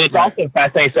 And then it's also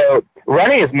fascinating. So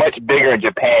running is much bigger in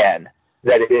Japan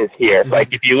than it is here. So,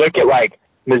 if you look at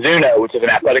Mizuno, which is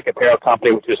an athletic apparel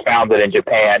company which was founded in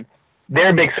Japan,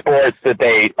 their big sports that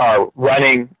they are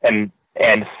running and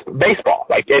baseball.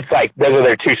 Those are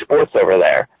their two sports over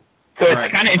there. So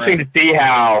it's kind of interesting to see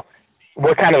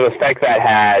what kind of effect that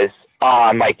has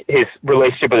on his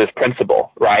relationship with his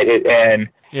principal, right?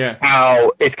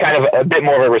 How it's kind of a bit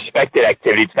more of a respected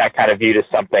activity. It's not kind of viewed as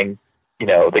something,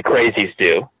 the crazies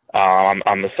do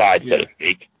on the side, so to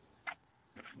speak.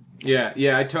 Yeah,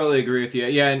 I totally agree with you.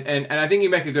 Yeah, and I think you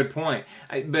make a good point.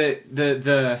 But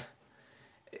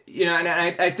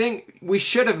I think we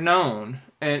should have known,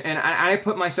 and I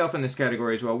put myself in this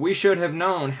category as well. We should have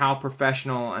known how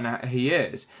professional he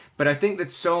is. But I think that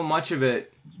so much of the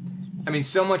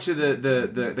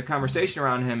conversation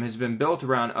around him has been built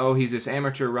around, he's this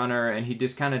amateur runner and he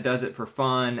just kind of does it for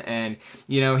fun, and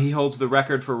he holds the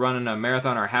record for running a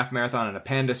marathon or a half marathon in a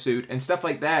panda suit and stuff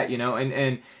like that.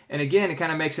 And again, it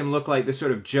kind of makes him look like this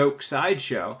sort of joke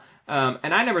sideshow.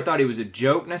 And I never thought he was a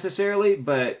joke necessarily,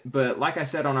 but like I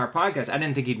said on our podcast, I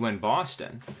didn't think he'd win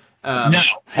Boston. He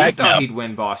thought he'd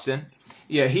win Boston.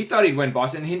 Yeah, he thought he'd win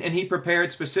Boston, and he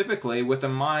prepared specifically with a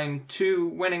mind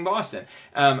to winning Boston.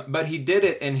 But he did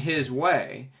it in his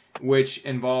way, which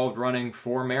involved running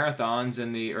 4 marathons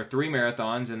in the 4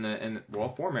 marathons in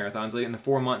the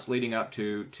 4 months leading up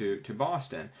to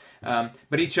Boston.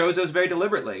 But he chose those very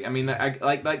deliberately. I mean,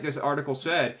 like this article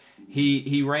said,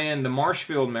 he ran the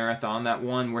Marshfield Marathon, that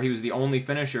one where he was the only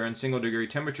finisher in single degree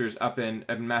temperatures up in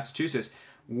Massachusetts.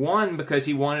 One, because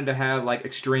he wanted to have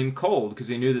extreme cold, because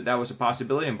he knew that was a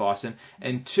possibility in Boston.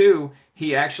 And 2,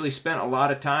 he actually spent a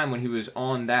lot of time when he was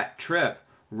on that trip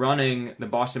running the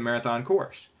Boston Marathon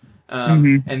course.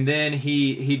 And then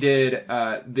he did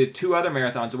the 2 other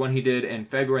marathons, the one he did in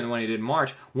February and the one he did in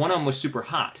March. One of them was super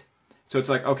hot. So it's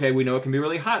okay, we know it can be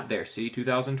really hot there. See,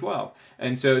 2012.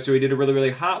 And so he did a really,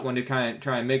 really hot one to kind of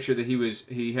try and make sure that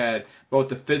he had both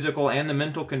the physical and the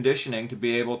mental conditioning to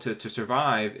be able to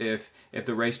survive if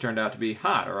the race turned out to be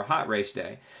hot or a hot race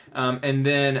day. And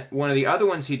then one of the other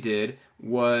ones he did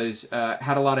was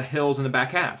had a lot of hills in the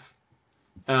back half.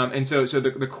 And so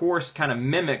the course kind of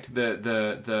mimicked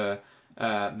the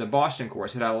Boston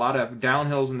course. It had a lot of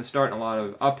downhills in the start and a lot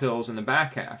of uphills in the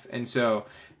back half. And so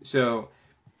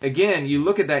again, you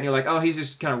look at that and you're like, he's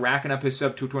just kind of racking up his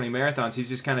sub 220 marathons. He's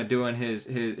just kind of doing his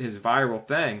viral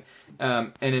thing.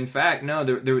 And in fact, no,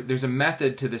 there's a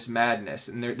method to this madness,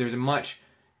 and there's a much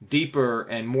deeper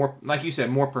and more, like you said,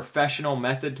 more professional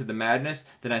method to the madness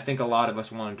than I think a lot of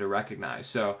us wanted to recognize.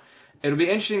 So it'll be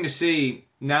interesting to see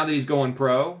now that he's going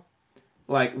pro,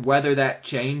 whether that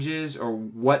changes or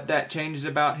what that changes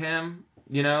about him.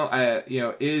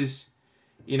 He's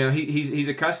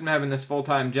accustomed to having this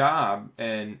full-time job,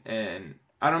 and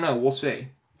I don't know. We'll see.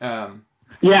 And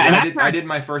I did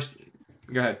my first.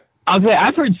 Go ahead.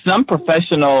 I've heard some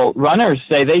professional runners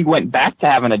say they went back to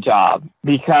having a job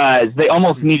because they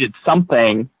almost needed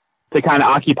something to kind of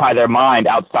occupy their mind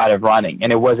outside of running,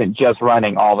 and it wasn't just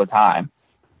running all the time.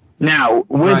 Now,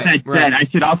 with that said, I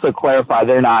should also clarify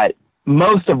they're not.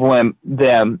 Most of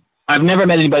them. I've never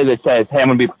met anybody that says, "Hey, I'm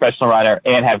going to be a professional runner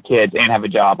and have kids and have a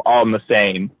job all in the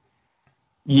same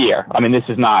year." I mean, this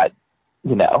is not,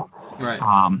 Right.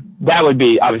 That would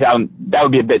be obviously that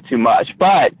would be a bit too much.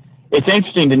 But it's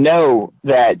interesting to know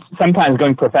that sometimes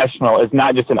going professional is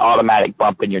not just an automatic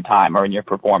bump in your time or in your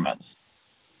performance.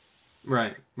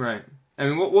 Right. I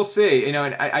mean, we'll see. And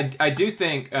I do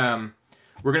think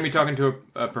we're going to be talking to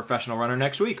a professional runner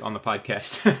next week on the podcast.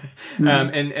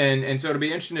 And so it'll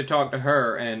be interesting to talk to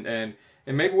her, and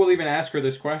maybe we'll even ask her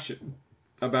this question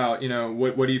about,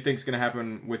 what do you think is going to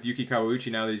happen with Yuki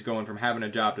Kawauchi now that he's going from having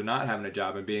a job to not having a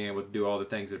job and being able to do all the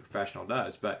things that a professional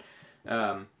does. But,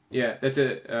 that's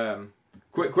a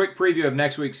quick preview of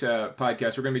next week's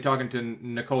podcast. We're going to be talking to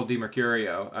Nicole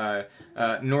DiMercurio,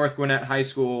 North Gwinnett High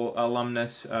School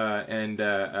alumnus and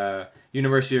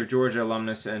University of Georgia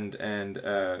alumnus, and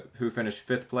who finished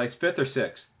 5th place, 5th or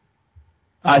 6th?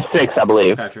 6th, I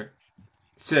believe. Patrick.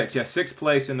 6th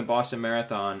place in the Boston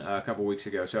Marathon a couple weeks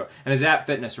ago. So, and a Zap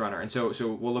fitness runner, and so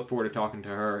we'll look forward to talking to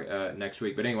her next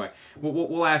week. But anyway,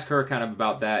 we'll ask her kind of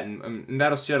about that, and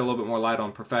that'll shed a little bit more light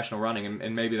on professional running,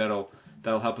 and maybe that'll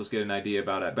help us get an idea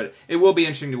about it. But it will be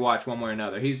interesting to watch one way or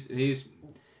another.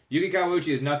 Yuki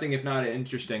Kawauchi is nothing if not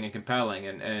interesting and compelling,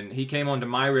 and he came onto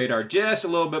my radar just a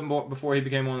little bit more before he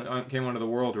came onto the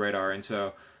world radar, and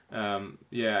so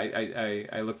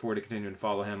I look forward to continuing to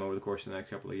follow him over the course of the next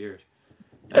couple of years.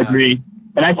 Agreed.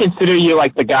 And I consider you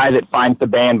like the guy that finds the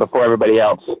band before everybody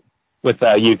else with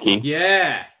Yuki.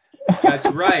 Yeah, that's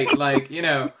right. Like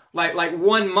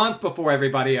 1 month before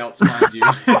everybody else finds you.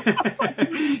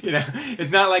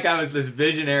 It's not like I was this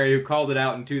visionary who called it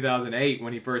out in 2008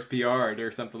 when he first PR'd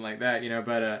or something like that.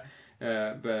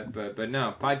 But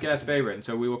no, podcast favorite, and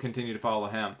so we will continue to follow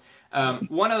him.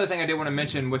 One other thing I did want to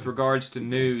mention with regards to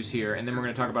news here, and then we're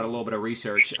going to talk about a little bit of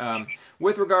research.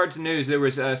 With regards to news, there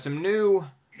was some new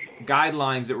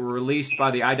guidelines that were released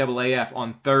by the IAAF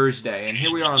on Thursday, and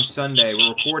here we are on Sunday. We're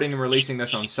recording and releasing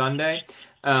this on Sunday,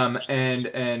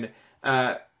 and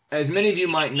as many of you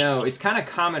might know, it's kind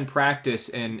of common practice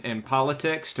in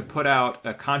politics to put out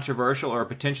a controversial or a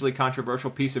potentially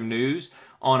controversial piece of news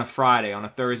on a Friday, on a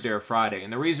Thursday or Friday.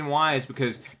 And the reason why is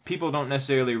because people don't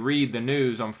necessarily read the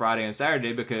news on Friday and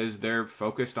Saturday because they're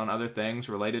focused on other things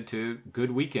related to good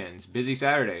weekends, busy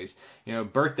Saturdays,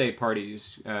 birthday parties,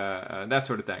 that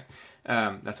sort of thing.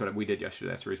 That's what we did yesterday.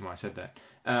 That's the reason why I said that.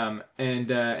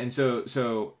 And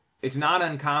so it's not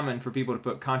uncommon for people to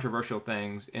put controversial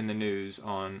things in the news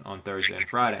on Thursday and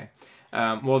Friday. The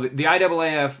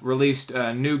IAAF released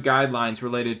new guidelines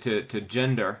related to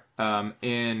gender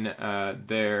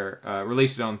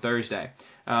released it on Thursday.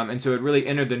 And so it really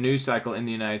entered the news cycle in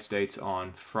the United States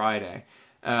on Friday.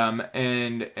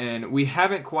 And we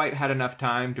haven't quite had enough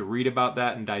time to read about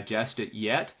that and digest it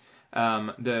yet.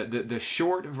 The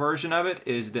short version of it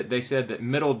is that they said that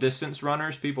middle distance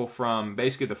runners, people from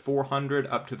basically the 400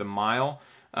 up to the mile,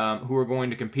 who are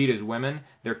going to compete as women,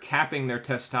 they're capping their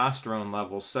testosterone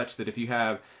levels such that if you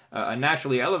have a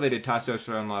naturally elevated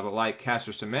testosterone level like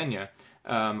Caster Semenya,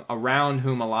 around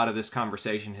whom a lot of this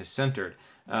conversation has centered,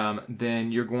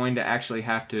 then you're going to actually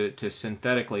have to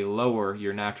synthetically lower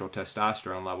your natural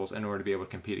testosterone levels in order to be able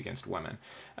to compete against women.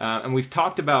 And we've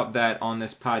talked about that on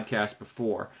this podcast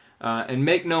before. And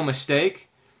make no mistake,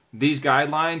 these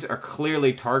guidelines are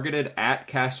clearly targeted at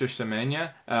Caster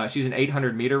Semenya. She's an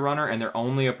 800-meter runner, and they're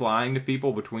only applying to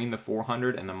people between the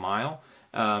 400 and the mile.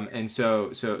 And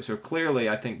so clearly,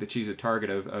 I think that she's a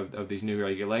target of these new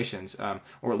regulations,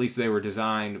 or at least they were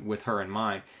designed with her in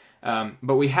mind.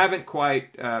 But we haven't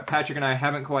quite, Patrick and I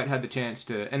haven't quite had the chance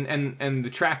to, and the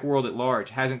track world at large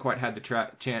hasn't quite had the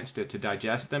chance to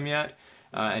digest them yet.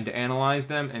 And to analyze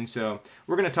them, and so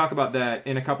we're going to talk about that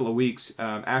in a couple of weeks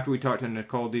after we talk to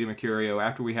Nicole DiMercurio,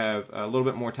 after we have a little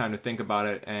bit more time to think about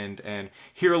it and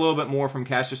hear a little bit more from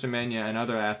Caster Semenya and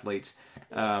other athletes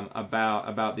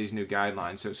about these new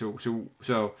guidelines.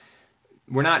 So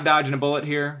we're not dodging a bullet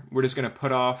here. We're just going to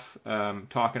put off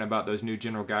talking about those new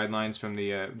general guidelines from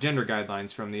the gender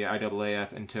guidelines from the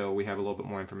IAAF until we have a little bit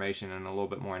more information and a little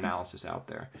bit more analysis out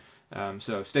there.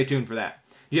 So stay tuned for that.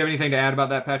 Do you have anything to add about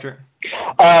that, Patrick?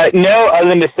 No, other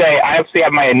than to say I obviously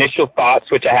have my initial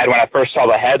thoughts, which I had when I first saw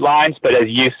the headlines. But as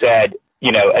you said,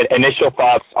 initial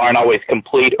thoughts aren't always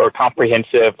complete or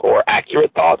comprehensive or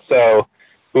accurate thoughts. So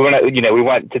we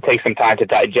want to take some time to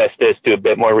digest this, do a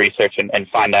bit more research, and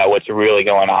find out what's really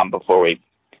going on before we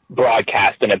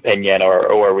broadcast an opinion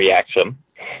or a reaction.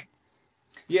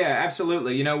 Yeah,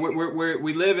 absolutely.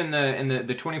 We live in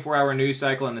the 24-hour news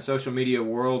cycle in the social media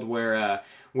world where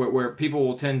people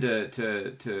will tend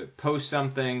to post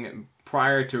something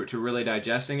prior to really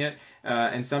digesting it,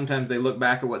 and sometimes they look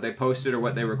back at what they posted or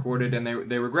what they recorded and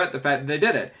they regret the fact that they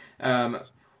did it.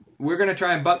 We're going to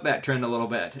try and buck that trend a little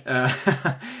bit,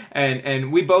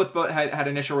 and we both had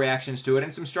initial reactions to it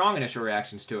and some strong initial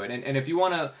reactions to it. And if you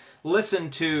want to listen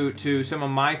to some of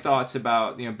my thoughts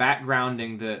about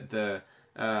backgrounding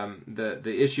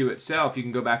the issue itself, you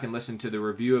can go back and listen to the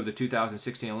review of the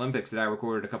 2016 Olympics that I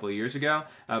recorded a couple of years ago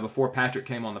before Patrick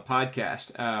came on the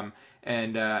podcast.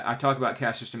 And I talk about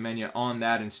Cassius Dominion on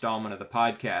that installment of the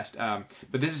podcast.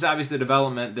 But this is obviously the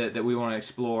development that we want to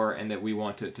explore and that we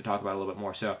want to talk about a little bit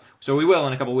more. So we will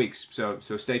in a couple of weeks. So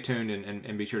stay tuned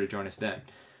and be sure to join us then.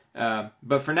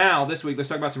 But for now, this week, let's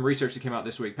talk about some research that came out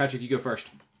this week. Patrick, you go first.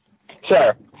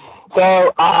 Sure.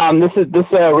 So this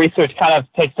research kind of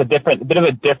takes a bit of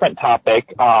a different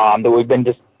topic that we've been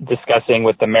discussing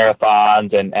with the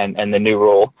marathons and the new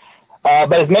rule.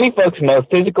 But as many folks know,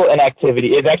 physical inactivity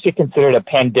is actually considered a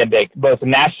pandemic, both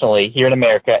nationally here in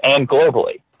America and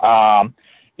globally.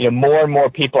 More and more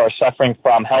people are suffering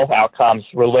from health outcomes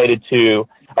related to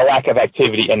a lack of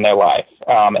activity in their life.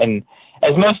 And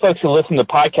as most folks who listen to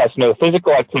podcasts know,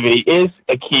 physical activity is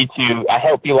a key to a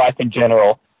healthy life in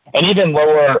general, and even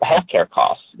lower healthcare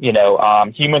costs.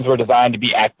 Humans were designed to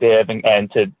be active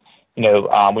and to,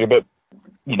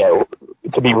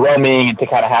 to be roaming and to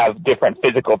kind of have different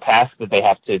physical tasks that they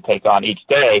have to take on each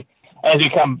day. As we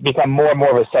become more and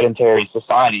more of a sedentary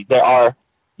society, there are,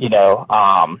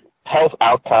 health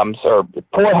outcomes or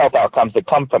poor health outcomes that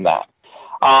come from that.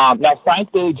 Now, Science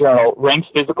Daily Journal ranks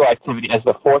physical activity as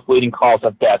the fourth leading cause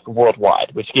of death worldwide,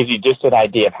 which gives you just an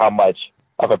idea of how much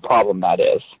of a problem that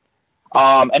is.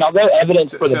 And although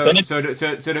evidence for the benefit...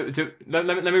 Let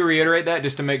me reiterate that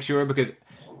just to make sure, because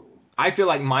I feel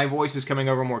like my voice is coming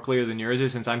over more clear than yours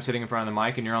is since I'm sitting in front of the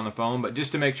mic and you're on the phone. But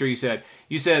just to make sure, you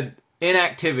said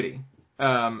inactivity.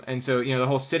 And so, the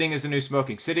whole sitting is the new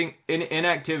smoking. Sitting in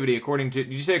inactivity, according to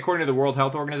the World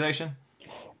Health Organization?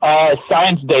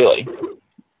 Science Daily.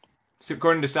 So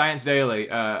according to Science Daily,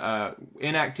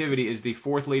 inactivity is the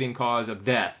fourth leading cause of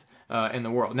death in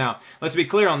the world. Now, let's be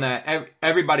clear on that.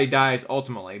 Everybody dies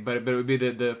ultimately, but it would be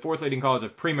the fourth leading cause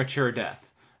of premature death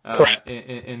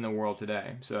in the world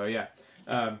today. So, yeah.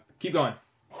 Keep going.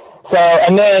 So,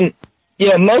 and then,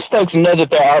 most folks know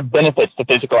that there are benefits to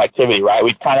physical activity, right?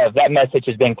 That message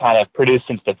has been kind of produced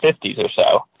since the 50s or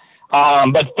so.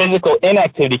 But physical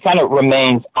inactivity kind of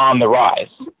remains on the rise.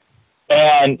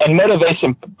 And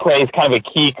motivation plays kind of a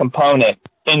key component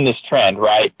in this trend,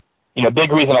 right?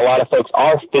 Big reason a lot of folks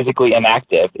are physically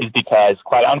inactive is because,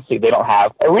 quite honestly, they don't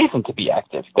have a reason to be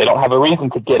active. They don't have a reason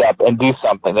to get up and do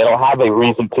something. They don't have a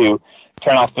reason to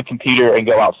turn off the computer and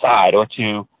go outside or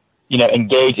to,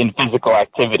 engage in physical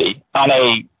activity on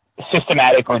a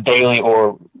systematic or daily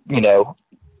or,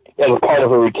 as a part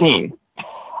of a routine.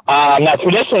 Now,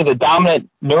 traditionally, the dominant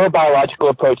neurobiological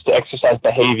approach to exercise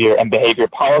behavior and behavior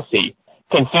policy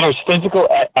considers physical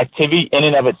activity in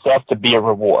and of itself to be a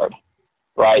reward,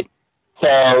 right?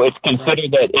 So it's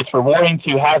considered that it's rewarding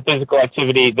to have physical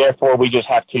activity, therefore we just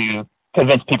have to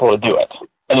convince people to do it.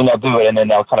 And then they'll do it, and then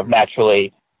they'll kind of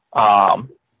naturally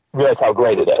realize how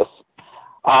great it is.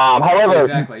 However,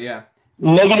 exactly, yeah.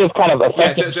 Negative kind of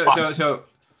effects.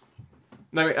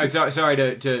 Sorry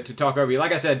to talk over you.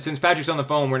 Like I said, since Patrick's on the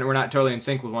phone, we're not totally in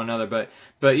sync with one another.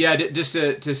 But yeah, just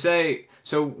to say,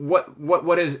 so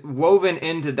what is woven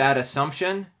into that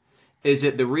assumption is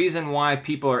that the reason why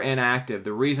people are inactive,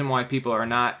 the reason why people are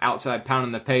not outside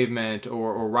pounding the pavement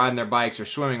or riding their bikes or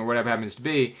swimming or whatever happens to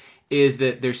be, is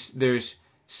that there's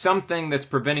something that's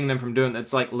preventing them from doing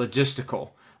that's like logistical.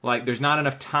 Like there's not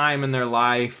enough time in their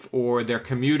life, or their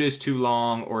commute is too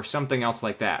long, or something else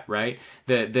like that, right?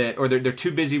 Or they're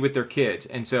too busy with their kids.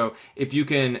 And so if you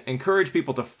can encourage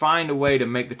people to find a way to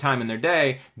make the time in their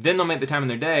day, then they'll make the time in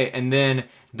their day, and then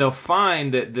they'll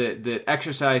find that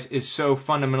exercise is so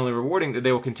fundamentally rewarding that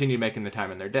they will continue making the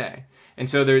time in their day. And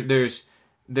so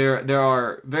there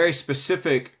are very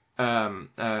specific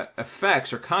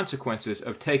effects or consequences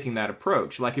of taking that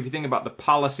approach. Like if you think about the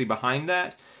policy behind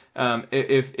that.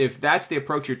 If that's the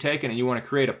approach you're taking and you want to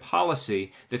create a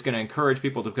policy that's going to encourage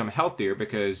people to become healthier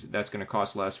because that's going to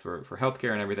cost less for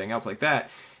healthcare and everything else like that,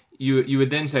 you would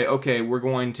then say, okay, we're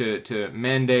going to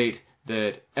mandate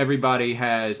that everybody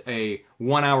has a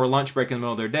 1 hour lunch break in the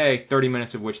middle of their day, 30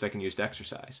 minutes of which they can use to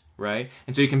exercise, right?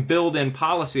 And so you can build in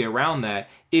policy around that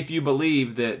if you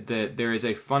believe that there is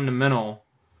a fundamental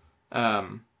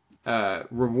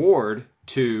reward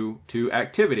to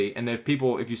activity, and that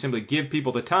if you simply give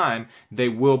people the time, they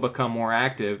will become more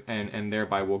active, and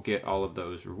thereby will get all of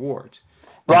those rewards.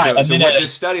 Right. And so what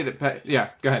this study that,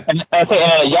 go ahead. And I say,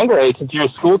 at a younger age, since you're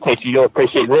a school teacher, you'll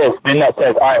appreciate this. Then that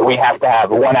says, all right, we have to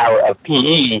have 1 hour of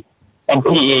PE, and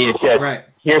PE is just,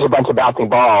 Here's a bunch of bouncing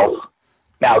balls,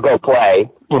 now go play,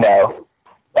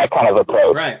 that kind of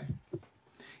approach. Right.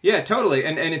 Yeah, totally.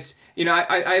 And it's,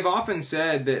 I've often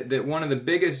said that one of the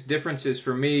biggest differences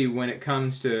for me when it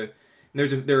comes to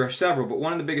there are several, but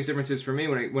one of the biggest differences for me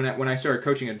when I started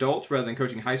coaching adults rather than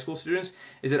coaching high school students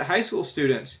is that high school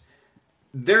students,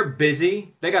 they're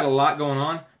busy, they got a lot going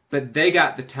on, but they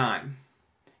got the time,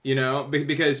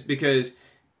 because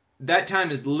that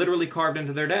time is literally carved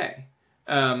into their day.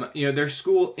 Their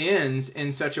school ends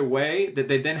in such a way that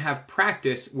they then have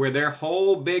practice where their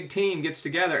whole big team gets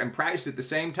together and practice at the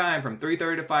same time from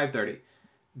 3:30 to 5:30.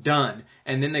 Done.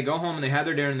 And then they go home and they have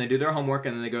their dinner and they do their homework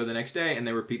and then they go the next day and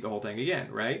they repeat the whole thing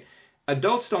again, right?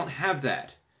 Adults don't have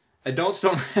that. Adults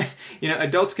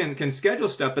can schedule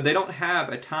stuff, but they don't have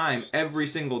a time every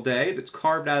single day that's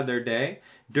carved out of their day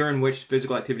during which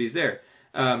physical activity is there.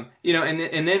 And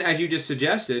then as you just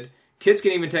suggested, kids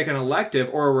can even take an elective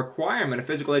or a requirement, a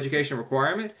physical education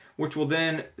requirement, which will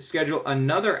then schedule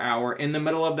another hour in the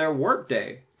middle of their work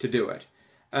day to do it.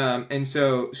 Not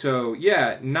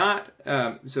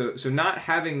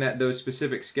having those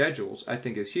specific schedules, I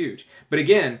think, is huge. But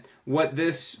again, but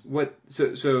this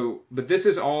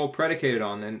is all predicated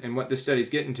on, and what this study's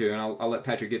getting to, and I'll let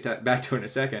Patrick get back to it in a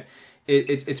second.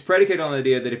 It's predicated on the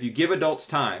idea that if you give adults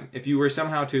time, if you were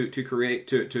somehow to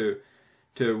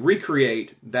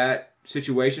recreate that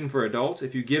situation for adults,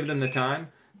 if you give them the time,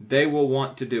 they will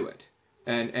want to do it.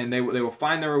 And they will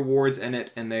find their rewards in it,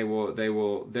 and they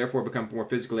will therefore become more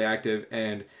physically active,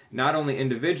 and not only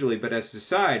individually, but as a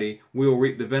society, we will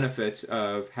reap the benefits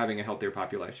of having a healthier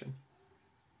population.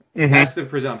 Mm-hmm. That's the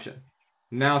presumption.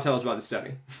 Now tell us about the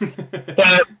study. So,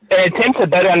 in an attempt to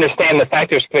better understand the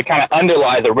factors that kind of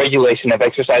underlie the regulation of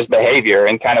exercise behavior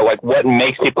and kind of like what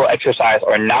makes people exercise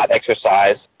or not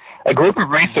exercise, a group of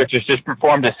researchers just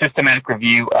performed a systematic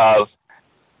review of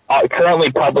currently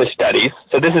published studies.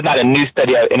 So this is not a new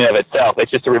study in and of itself.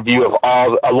 It's just a review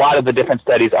of a lot of the different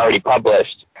studies already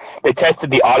published. They tested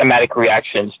the automatic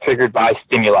reactions triggered by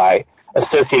stimuli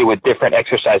associated with different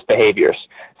exercise behaviors.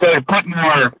 So to put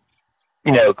more,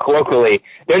 colloquially,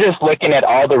 they're just looking at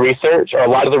all the research, or a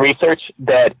lot of the research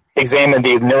that examined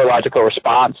the neurological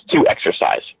response to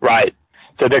exercise, right?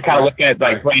 So they're kind of looking at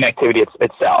like brain activity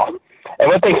itself. And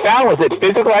what they found was that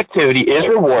physical activity is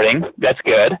rewarding. That's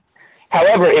good.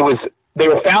 However, they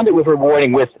found it was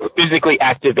rewarding with physically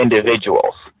active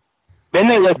individuals. Then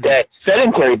they looked at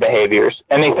sedentary behaviors,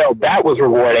 and they felt that was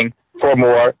rewarding for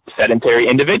more sedentary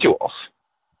individuals,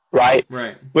 right?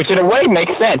 Right. Which in a way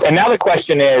makes sense. And now the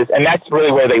question is, and that's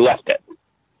really where they left it.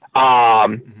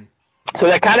 So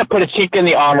that kind of put a chink in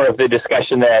the armor of the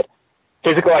discussion that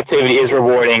physical activity is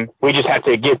rewarding. We just have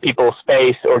to give people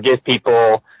space or give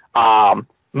people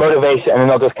motivation, and then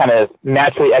they'll just kind of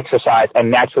naturally exercise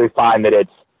and naturally find that it's,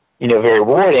 very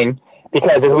rewarding,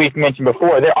 because as we've mentioned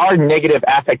before, there are negative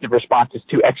affective responses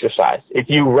to exercise. If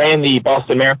you ran the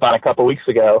Boston Marathon a couple weeks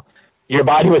ago, your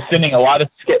body was sending a lot of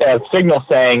signals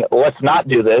saying, let's not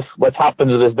do this, let's hop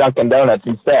into this Dunkin' Donuts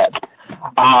instead.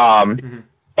 And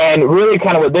really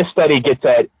kind of what this study gets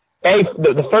at,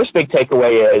 the first big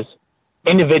takeaway is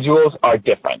individuals are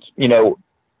different,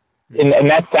 And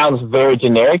that sounds very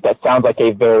generic. That sounds like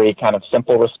a very kind of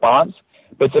simple response.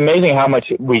 But it's amazing how much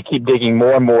we keep digging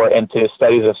more and more into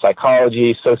studies of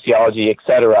psychology, sociology,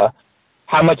 etc.,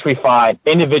 how much we find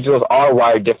individuals are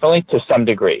wired differently to some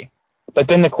degree. But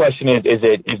then the question is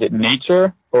it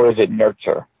nature or is it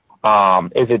nurture?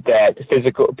 Is it that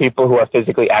people who are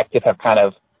physically active have kind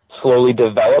of slowly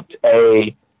developed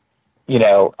a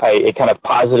kind of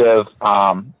positive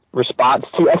response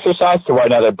to exercise, so right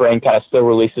now their brain kind of still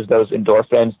releases those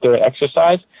endorphins during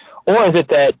exercise? Or is it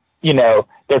that,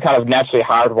 they're kind of naturally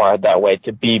hardwired that way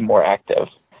to be more active?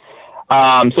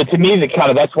 So to me,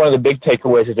 that's one of the big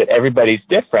takeaways, is that everybody's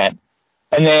different.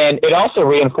 And then it also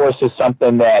reinforces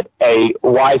something that a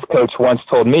wise coach once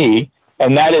told me,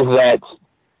 and that is that,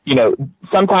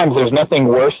 sometimes there's nothing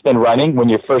worse than running when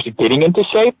you're first getting into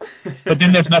shape, but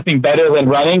then there's nothing better than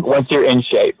running once you're in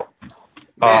shape.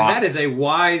 Man, that is a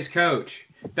wise coach.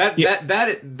 That's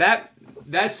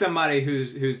somebody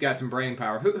who's got some brain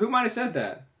power. Who might have said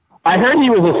that? I heard he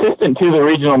was assistant to the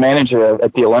regional manager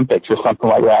at the Olympics or something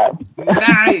like that.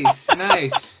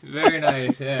 Nice, very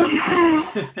nice. Yeah.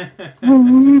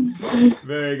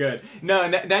 Very good. No,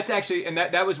 that's actually, and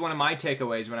that was one of my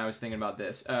takeaways when I was thinking about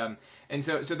this. And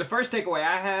so the first takeaway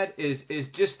I had is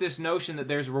just this notion that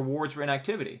there's rewards for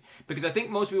inactivity, because I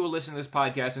think most people listen to this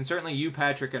podcast, and certainly you,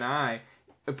 Patrick, and I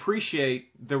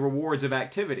appreciate the rewards of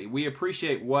activity. We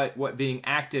appreciate what being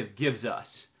active gives us.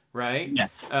 Right? Yes.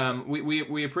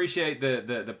 We appreciate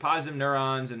the positive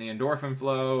neurons and the endorphin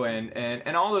flow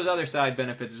and all those other side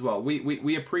benefits as well.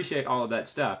 We appreciate all of that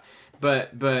stuff.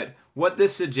 But what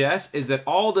this suggests is that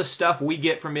all the stuff we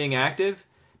get from being active,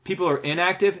 people who are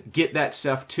inactive get that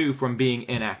stuff too from being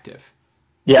inactive.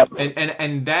 Yep.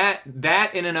 And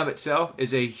that in and of itself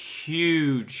is a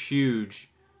huge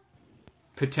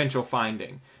potential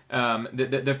finding.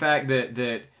 The fact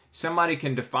that somebody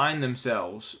can define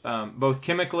themselves both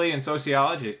chemically and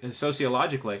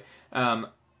sociologically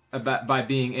by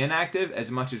being inactive as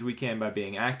much as we can by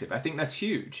being active. I think that's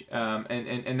huge,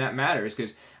 and that matters,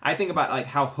 because I think about like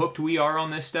how hooked we are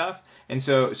on this stuff, and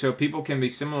so people can be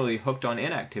similarly hooked on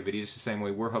inactivity just the same way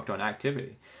we're hooked on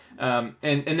activity. And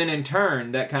then in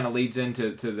turn, that kind of leads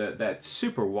into that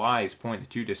super wise point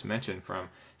that you just mentioned from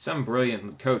some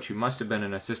brilliant coach who must have been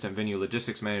an assistant venue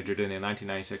logistics manager during the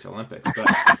 1996 Olympics. But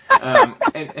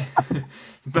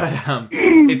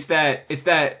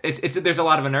there's a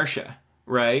lot of inertia,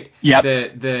 right? Yep.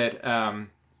 That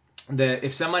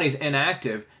if somebody's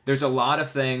inactive, there's a lot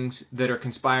of things that are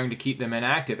conspiring to keep them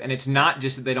inactive, and it's not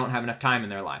just that they don't have enough time in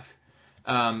their life.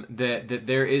 That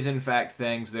there is in fact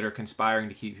things that are conspiring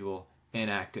to keep people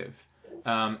inactive,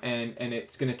 and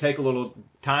it's going to take a little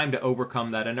time to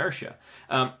overcome that inertia.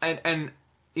 And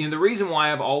the reason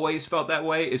why I've always felt that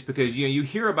way is because you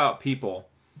hear about people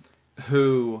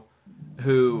who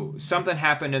something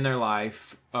happened in their life,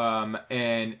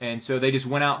 and so they just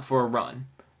went out for a run,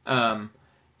 and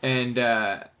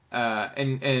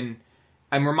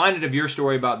I'm reminded of your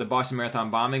story about the Boston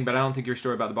Marathon bombing, but I don't think your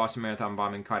story about the Boston Marathon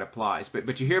bombing quite applies.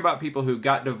 But you hear about people who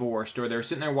got divorced, or they're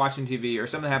sitting there watching TV, or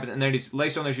something happens, and they just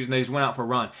laced on their shoes and they just went out for a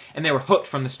run, and they were hooked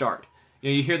from the start.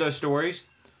 You hear those stories.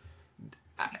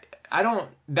 I don't.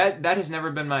 That has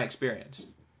never been my experience.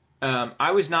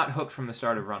 I was not hooked from the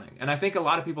start of running, and I think a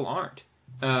lot of people aren't.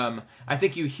 I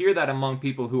think you hear that among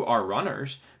people who are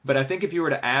runners, but I think if you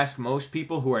were to ask most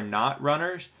people who are not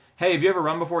runners, hey, have you ever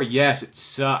run before? Yes, it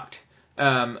sucked.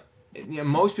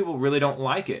 Most people really don't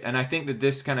like it, and I think that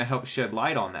this kind of helps shed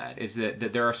light on that, is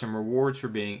that there are some rewards for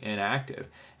being inactive,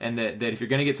 and that if you're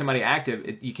going to get somebody active,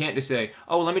 you can't just say,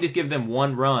 oh, let me just give them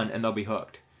one run and they'll be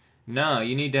hooked. No,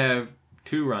 you need to have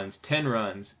 2 runs, 10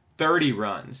 runs, 30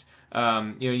 runs.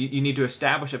 You need to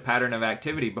establish a pattern of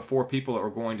activity before people are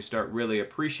going to start really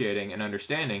appreciating and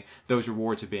understanding those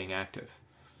rewards of being active.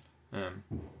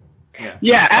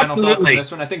 Yeah, Final absolutely.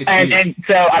 thoughts on this one? I think it's huge. And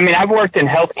so, I mean, I've worked in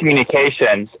health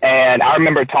communications, and I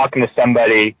remember talking to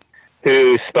somebody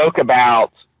who spoke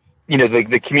about,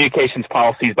 the communications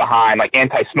policies behind like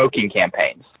anti-smoking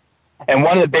campaigns. And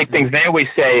one of the big things they always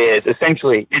say is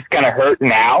essentially it's going to hurt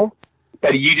now,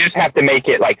 but you just have to make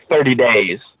it like 30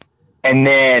 days, and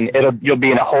then you'll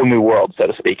be in a whole new world, so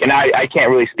to speak. And I can't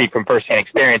really speak from firsthand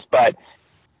experience,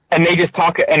 and they just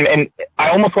talk, and I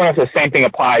almost wonder if the same thing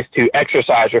applies to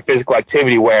exercise or physical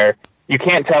activity, where you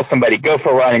can't tell somebody, go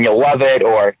for a run and you'll love it,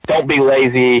 or don't be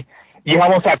lazy. You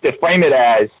almost have to frame it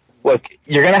as, look,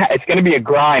 it's gonna be a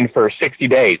grind for 60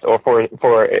 days or for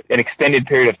an extended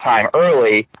period of time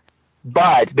early,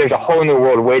 but there's a whole new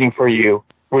world waiting for you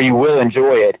where you will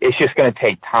enjoy it. It's just gonna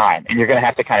take time, and you're gonna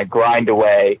have to kind of grind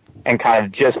away and kind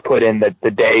of just put in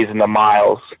the days and the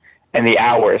miles and the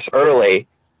hours early.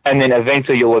 And then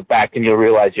eventually you'll look back and you'll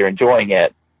realize you're enjoying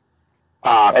it.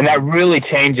 And that really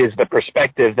changes the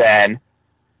perspective then.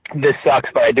 This sucks,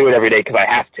 but I do it every day because I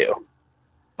have to.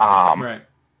 Right.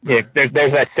 There's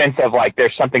that sense of like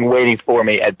there's something waiting for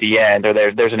me at the end, or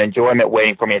there's an enjoyment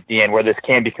waiting for me at the end, where this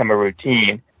can become a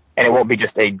routine and it won't be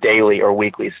just a daily or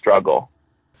weekly struggle.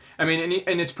 I mean,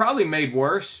 and it's probably made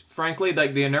worse, frankly.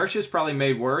 Like the inertia is probably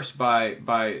made worse by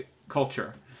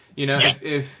culture.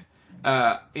 If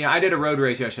I did a road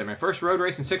race yesterday, my first road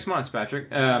race in 6 months,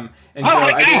 Patrick. I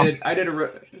did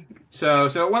so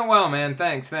it went well, man.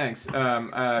 Thanks.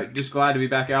 Just glad to be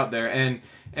back out there.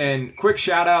 And quick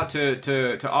shout out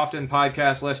to often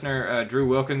podcast listener Drew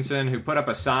Wilkinson, who put up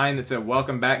a sign that said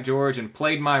 "Welcome back, George," and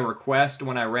played my request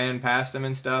when I ran past him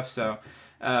and stuff. So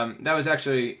that was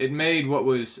actually, it made what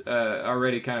was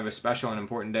already kind of a special and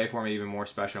important day for me even more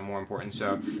special and more important.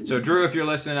 So Drew, if you're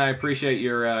listening, I appreciate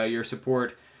your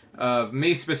support of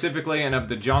me specifically and of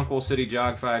the Jonquil City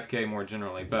Jog 5K more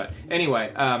generally. But anyway,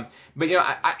 I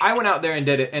went out there and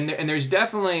did it, and there's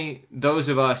definitely those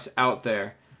of us out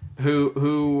there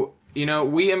who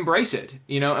we embrace it,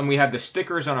 and we have the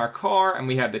stickers on our car, and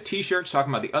we have the T-shirts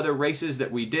talking about the other races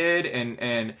that we did,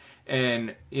 and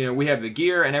we have the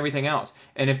gear and everything else.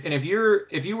 And if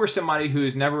you were somebody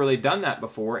who's never really done that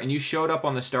before, and you showed up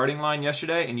on the starting line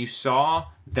yesterday and you saw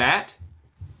that,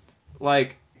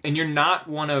 and you're not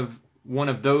one of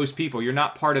those people, you're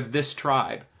not part of this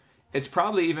tribe, it's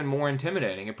probably even more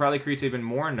intimidating. It probably creates even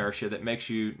more inertia that makes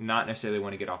you not necessarily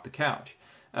want to get off the couch.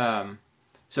 I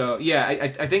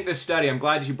think this study, I'm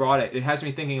glad that you brought it. It has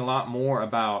me thinking a lot more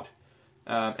about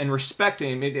and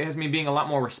respecting. It has me being a lot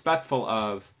more respectful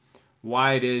of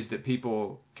why it is that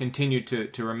people continue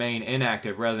to remain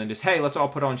inactive rather than just, hey, let's all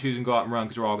put on shoes and go out and run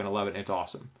because we're all going to love it and it's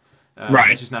awesome. Right.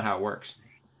 That's just not how it works.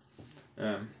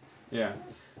 Yeah.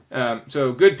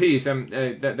 So good piece.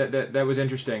 That was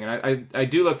interesting, and I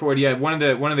do look forward. Yeah, one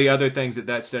of the other things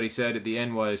that study said at the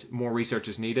end was more research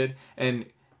is needed. And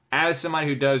as somebody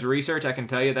who does research, I can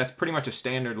tell you that's pretty much a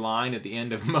standard line at the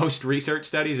end of most research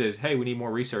studies is, hey, we need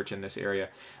more research in this area.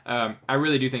 I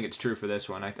really do think it's true for this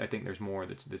one. I think there's more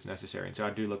that's necessary, and so I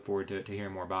do look forward to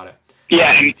hearing more about it in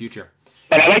the future.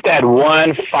 And I'd like to add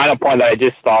one final point that I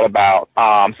just thought about.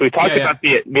 So we talked about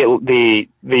the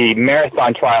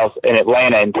marathon trials in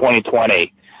Atlanta in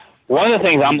 2020. One of the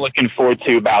things I'm looking forward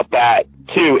to about that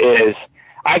too is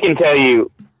I can tell you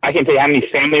how many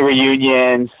family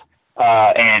reunions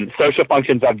and social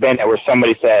functions I've been at where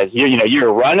somebody says, you're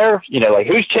a runner, like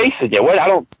who's chasing you?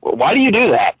 Why do you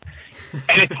do that?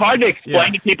 And it's hard to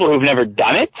explain to people who've never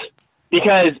done it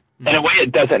because in a way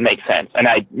it doesn't make sense. And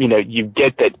you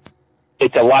get that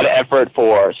it's a lot of effort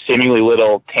for seemingly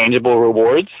little tangible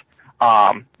rewards,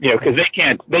 because they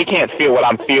can't feel what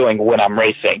I'm feeling when I'm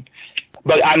racing.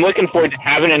 But I'm looking forward to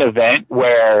having an event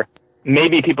where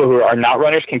maybe people who are not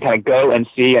runners can kind of go and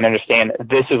see and understand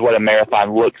this is what a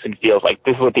marathon looks and feels like.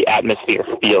 This is what the atmosphere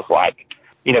feels like.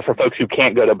 For folks who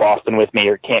can't go to Boston with me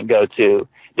or can't go to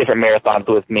different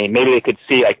marathons with me, maybe they could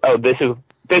see like, oh, this is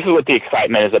what the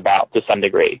excitement is about to some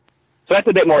degree. So that's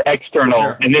a bit more external,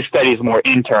 sure. And this study is more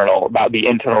internal about the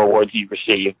internal rewards you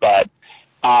receive. But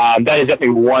that is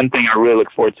definitely one thing I really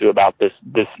look forward to about this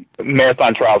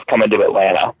marathon trials coming to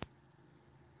Atlanta.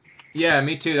 Yeah,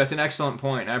 me too. That's an excellent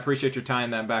point. I appreciate your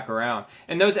tying that back around.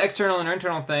 And those external and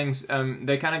internal things,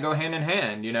 they kind of go hand in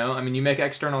hand, you make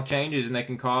external changes and they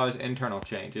can cause internal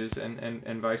changes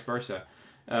and vice versa.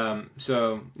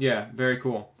 So, yeah, very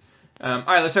cool. All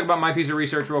right, let's talk about my piece of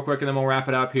research real quick, and then we'll wrap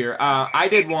it up here. I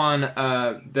did one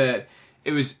that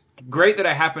it was great that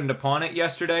I happened upon it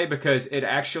yesterday because it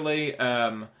actually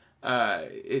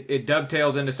it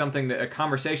dovetails into a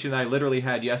conversation that I literally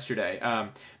had yesterday.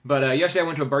 But yesterday I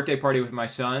went to a birthday party with my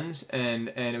sons, and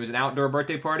it was an outdoor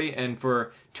birthday party, and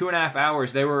for 2.5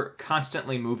 hours they were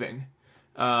constantly moving.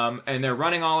 And they're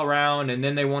running all around, and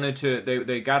then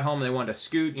they got home and they wanted to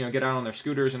scoot, get out on their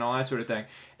scooters and all that sort of thing.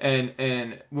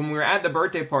 And when we were at the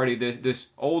birthday party, this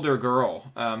older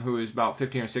girl, who was about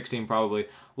 15 or 16 probably,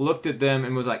 looked at them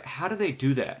and was like, how do they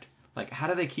do that? Like, how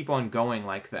do they keep on going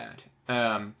like that?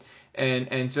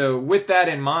 And so with that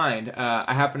in mind,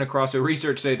 I happened across a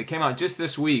research study that came out just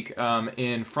this week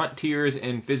in Frontiers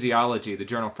in Physiology, the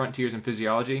journal Frontiers in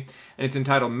Physiology, and it's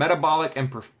entitled Metabolic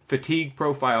and Fatigue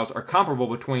Profiles Are Comparable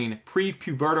Between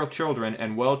Prepubertal Children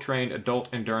and Well-Trained Adult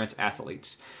Endurance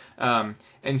Athletes.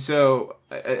 And so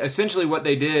essentially what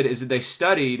they did is that they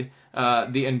studied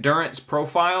the endurance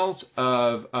profiles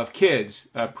of kids,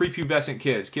 prepubescent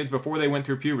kids before they went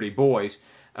through puberty, boys,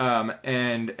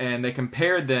 and they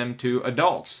compared them to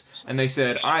adults. And they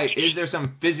said, all right, is there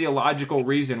some physiological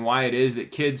reason why it is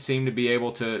that kids seem to be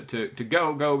able to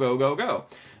go?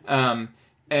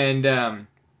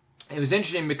 It was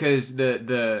interesting because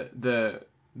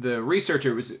the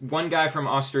researcher was one guy from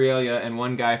Australia and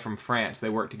one guy from France. They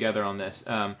worked together on this.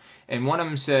 And one of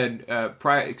them said,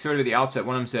 sort of at the outset,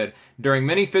 one of them said, during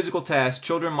many physical tasks,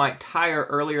 children might tire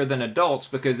earlier than adults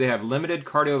because they have limited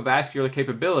cardiovascular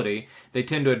capability, they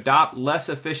tend to adopt less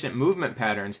efficient movement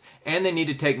patterns, and they need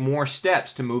to take more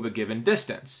steps to move a given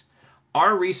distance.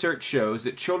 Our research shows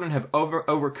that children have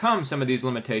overcome some of these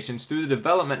limitations through the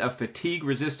development of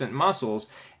fatigue-resistant muscles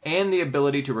and the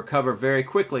ability to recover very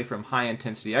quickly from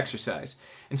high-intensity exercise.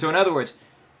 And so, in other words,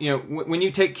 when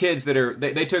you take kids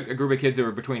they took a group of kids that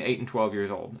were between 8 and 12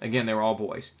 years old. Again, they were all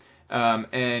boys.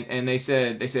 And they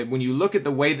said when you look at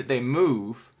the way that they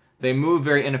move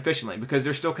very inefficiently because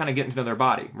they're still kind of getting to know their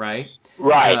body, right?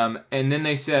 Right. And then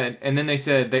they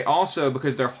said they also,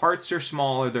 because their hearts are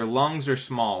smaller, their lungs are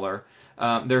smaller,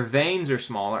 their veins are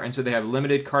smaller, and so they have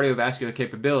limited cardiovascular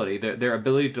capability. Their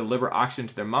ability to deliver oxygen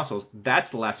to their muscles,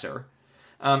 that's lesser.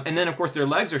 And then, of course, their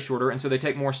legs are shorter, and so they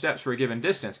take more steps for a given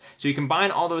distance. So you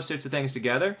combine all those sorts of things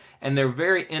together, and they're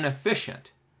very inefficient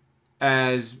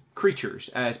as creatures,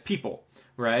 as people,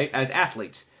 right, as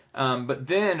athletes. But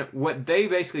then what they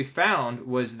basically found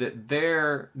was that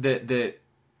that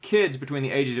kids between the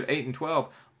ages of 8 and 12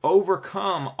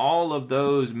 overcome all of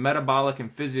those metabolic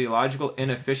and physiological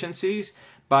inefficiencies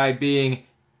by being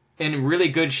in really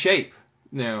good shape,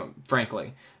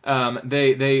 frankly.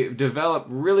 They develop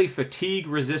really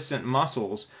fatigue-resistant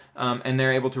muscles, and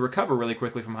they're able to recover really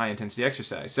quickly from high-intensity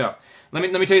exercise. So let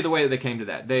me tell you the way that they came to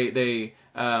that. They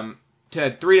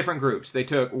had 3 different groups. They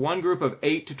took one group of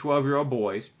 8 to 12-year-old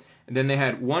boys. and then they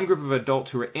had one group of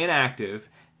adults who were inactive,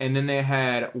 and then they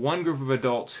had one group of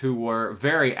adults who were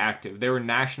very active. They were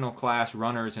national class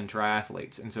runners and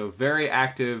triathletes, and so very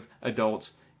active adults,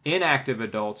 inactive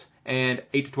adults, and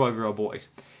 8 to 12-year-old boys.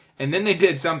 And then they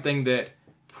did something that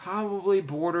probably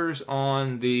borders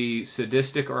on the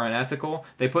sadistic or unethical.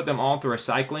 They put them all through a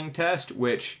cycling test,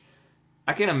 which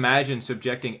I can imagine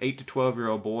subjecting 8 to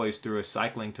 12-year-old boys through a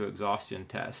cycling to exhaustion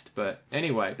test. But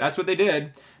anyway, that's what they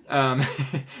did.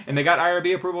 And they got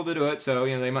IRB approval to do it, so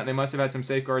they must have had some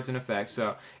safeguards in effect.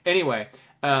 So anyway,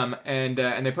 and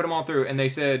they put them all through, and they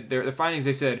said the findings.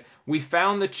 They said, we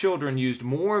found the children used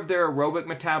more of their aerobic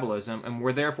metabolism and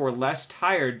were therefore less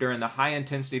tired during the high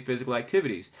intensity physical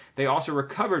activities. They also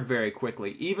recovered very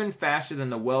quickly, even faster than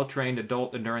the well-trained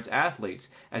adult endurance athletes,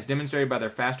 as demonstrated by their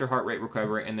faster heart rate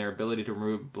recovery and their ability to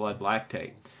remove blood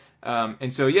lactate.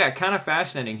 And so kind of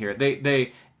fascinating here.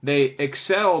 They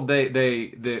excelled.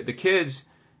 The kids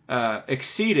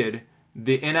exceeded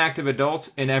the inactive adults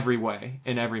in every way,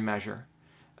 in every measure.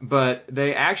 But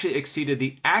they actually exceeded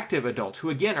the active adults,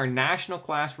 who again are national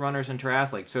class runners and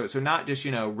triathletes. So not just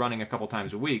running a couple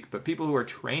times a week, but people who are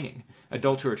training,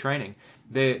 adults who are training.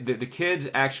 The kids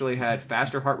actually had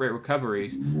faster heart rate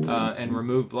recoveries and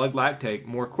removed blood lactate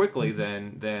more quickly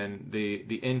than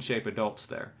the in-shape adults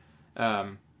there.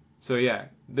 So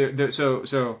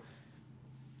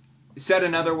said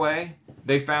another way,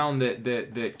 they found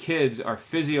that kids are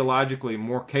physiologically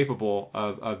more capable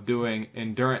of doing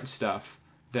endurance stuff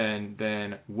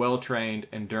than well-trained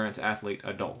endurance athlete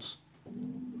adults.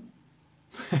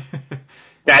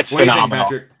 That's phenomenal.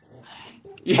 Think,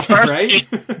 yeah, right?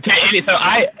 So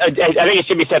I think it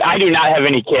should be said, I do not have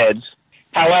any kids.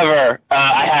 However,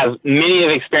 I have many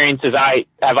of experiences. I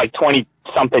have like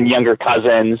 20-something younger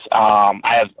cousins. I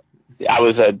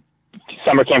was a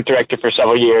summer camp director for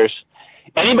several years.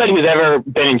 Anybody who's ever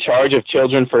been in charge of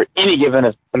children for any given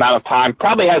amount of time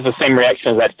probably has the same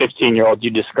reaction as that 15-year-old you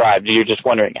described. You're just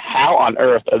wondering, how on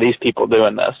earth are these people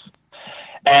doing this?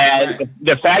 And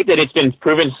the fact that it's been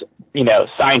proven,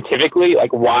 scientifically,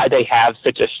 like why they have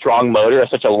such a strong motor or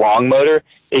such a long motor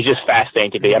is just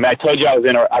fascinating to me. I mean, I told you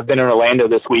I've been in Orlando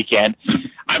this weekend.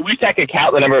 I wish I could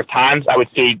count the number of times I would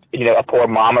see, a poor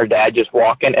mom or dad just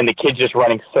walking and the kids just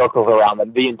running circles around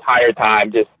them the entire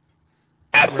time, just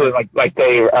absolutely like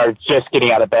they are just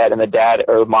getting out of bed and the dad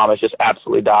or the mom is just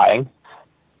absolutely dying.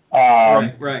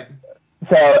 Right.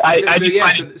 So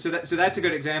that's a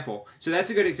good example.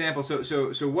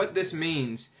 So what this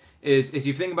means is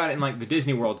you think about it in like the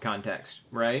Disney World context,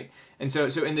 right? And so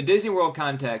in the Disney World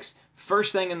context,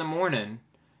 first thing in the morning,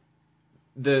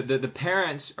 the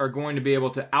parents are going to be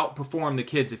able to outperform the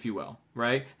kids, if you will,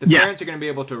 right? The parents are going to be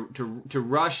able to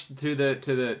rush to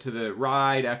the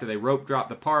ride after they rope drop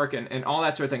the park and all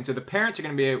that sort of thing. So the parents are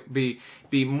going to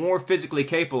be more physically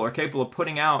capable of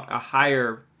putting out a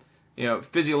higher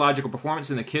physiological performance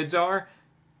than the kids are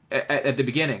at the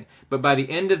beginning. But by the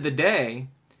end of the day,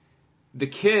 the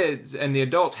kids and the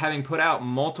adults, having put out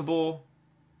multiple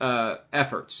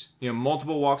efforts,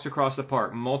 multiple walks across the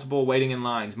park, multiple waiting in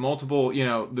lines, multiple,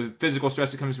 the physical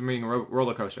stress that comes from being a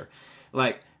roller coaster.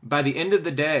 Like, by the end of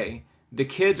the day, the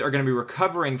kids are going to be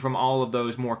recovering from all of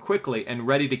those more quickly and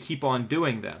ready to keep on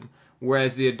doing them,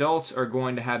 whereas the adults are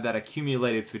going to have that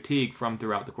accumulated fatigue from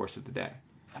throughout the course of the day.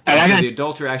 And so the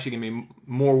adults are actually going to be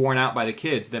more worn out by the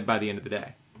kids than by the end of the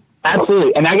day.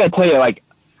 Absolutely. And I got to tell you, like,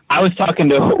 I was talking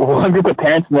to one group of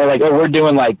parents, and they're like, oh, we're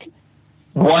doing, like,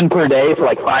 one per day for,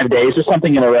 like, 5 days or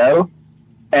something in a row.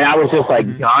 And I was just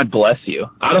like, God bless you.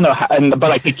 I don't know how, but,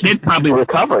 like, the kid probably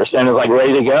recovers and is, like,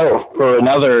 ready to go for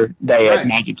another day at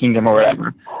Magic Kingdom or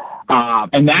whatever.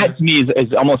 And that, to me,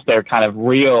 is almost their kind of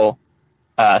real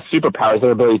superpowers,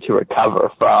 their ability to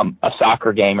recover from a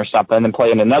soccer game or something and then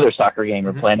play in another soccer game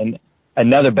or play in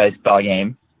another baseball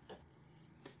game.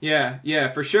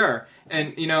 Yeah, for sure.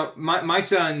 And, my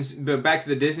sons, but back to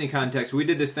the Disney context, we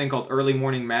did this thing called Early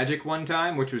Morning Magic one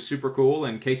time, which was super cool,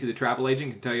 and Casey the travel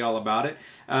agent can tell you all about it.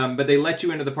 But they let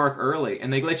you into the park early,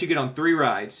 and they let you get on 3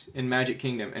 rides in Magic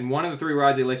Kingdom. And one of the 3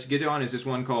 rides they let you get on is this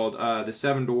one called the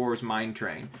Seven Dwarfs Mine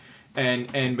Train.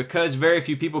 And because very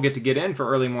few people get to get in for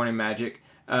Early Morning Magic,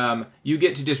 you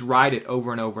get to just ride it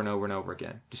over and over and over and over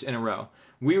again, just in a row.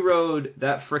 We rode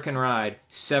that frickin' ride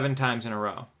 7 times in a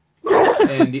row.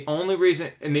 And the only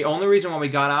reason why we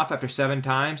got off after 7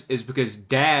 times is because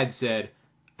Dad said,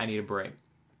 "I need a break.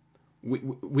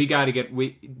 We got to get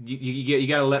you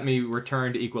got to let me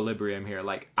return to equilibrium here.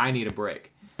 Like, I need a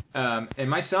break." And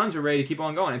my sons were ready to keep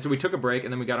on going, and so we took a break,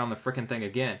 and then we got on the frickin' thing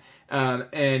again.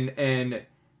 But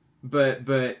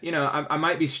I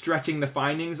might be stretching the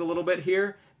findings a little bit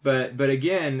here, But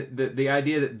again, the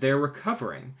idea that they're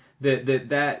recovering,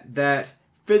 that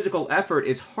physical effort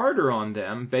is harder on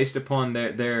them based upon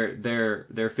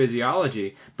their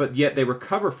physiology, but yet they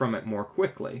recover from it more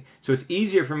quickly. So it's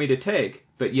easier for me to take,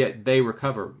 but yet they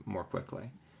recover more quickly.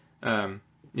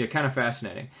 Yeah, kind of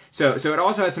fascinating. So it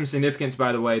also has some significance,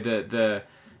 by the way,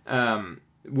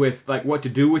 with like what to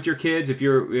do with your kids. If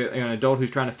you're an adult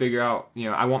who's trying to figure out,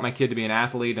 I want my kid to be an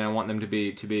athlete and I want them to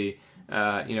be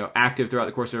active throughout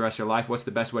the course of the rest of their life, what's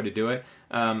the best way to do it?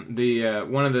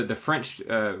 One of the French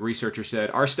researchers said,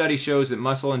 our study shows that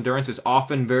muscle endurance is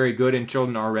often very good in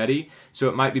children already, so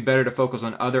it might be better to focus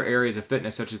on other areas of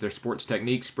fitness such as their sports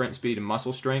technique, sprint speed, and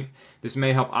muscle strength. This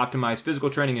may help optimize physical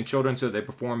training in children so that they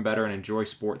perform better and enjoy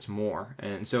sports more.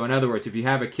 And so in other words, if you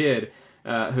have a kid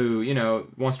who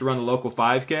wants to run the local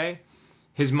 5K,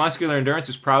 his muscular endurance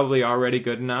is probably already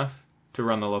good enough to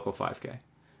run the local 5K.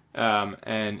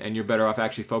 And you're better off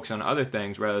actually focusing on other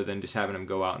things rather than just having them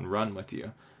go out and run with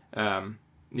you.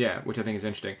 Which I think is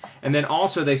interesting. And then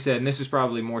also they said, and this is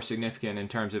probably more significant in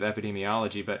terms of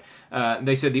epidemiology, but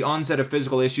they said the onset of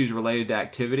physical issues related to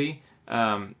activity,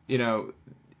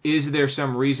 is there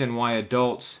some reason why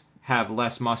adults have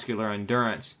less muscular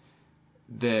endurance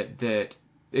do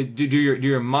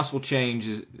your muscles change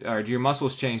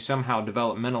somehow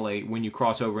developmentally when you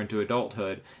cross over into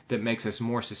adulthood that makes us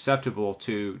more susceptible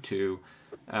to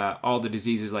all the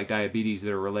diseases like diabetes that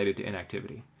are related to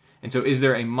inactivity? And so is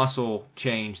there a muscle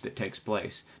change that takes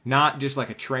place? Not just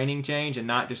like a training change and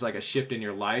not just like a shift in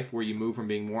your life where you move from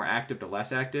being more active to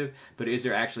less active, but is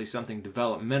there actually something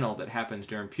developmental that happens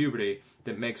during puberty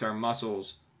that makes our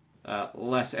muscles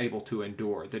less able to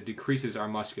endure, that decreases our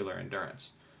muscular endurance?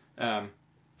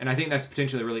 And I think that's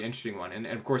potentially a really interesting one. And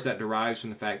of course, that derives from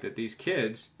the fact that these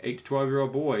kids, 8 to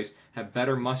 12-year-old boys, have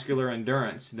better muscular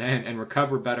endurance and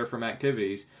recover better from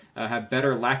activities, have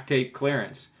better lactate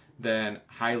clearance than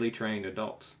highly trained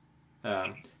adults.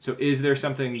 So is there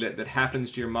something that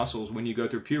happens to your muscles when you go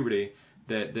through puberty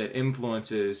that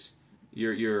influences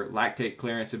your lactate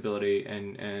clearance ability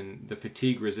and the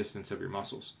fatigue resistance of your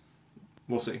muscles?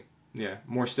 We'll see. Yeah,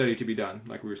 more study to be done,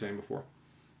 like we were saying before.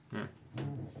 Yeah.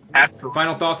 Absolutely.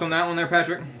 Final thoughts on that one there,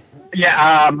 Patrick?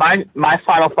 Yeah, my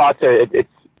final thoughts are it's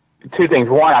two things.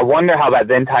 One, I wonder how that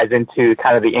then ties into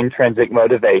kind of the intrinsic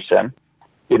motivation.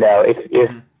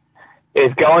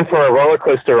 If going for a roller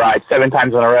coaster ride 7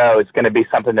 times in a row is going to be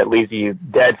something that leaves you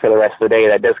dead for the rest of the day,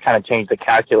 that does kind of change the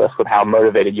calculus with how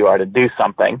motivated you are to do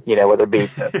something, whether it be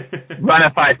to run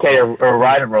a 5K or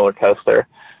ride a roller coaster.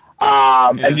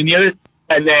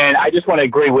 And then I just want to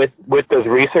agree with those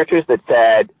researchers that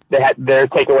said their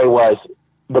takeaway was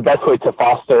the best way to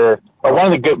foster, or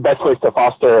one of the best ways to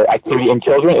foster activity in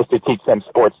children is to teach them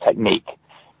sports technique.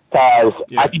 Because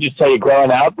I can just tell you,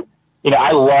 growing up,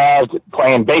 I loved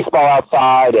playing baseball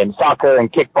outside and soccer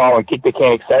and kickball and kick the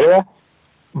can, etc.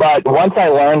 But once I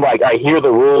learned, like, I hear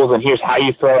the rules and here's how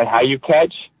you throw and how you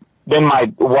catch, then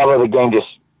my love of the game just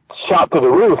shot through the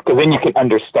roof, because then you can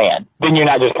understand. Then you're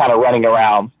not just kind of running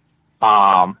around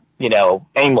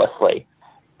aimlessly.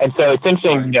 And so it's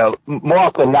interesting, more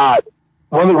often than not,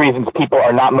 one of the reasons people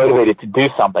are not motivated to do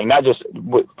something, not just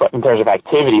in terms of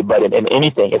activity, but in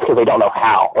anything, is because they don't know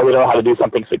how, or they don't know how to do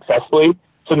something successfully,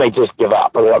 so they just give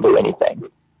up, or they don't do anything.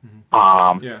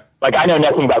 Like, I know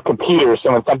nothing about computers,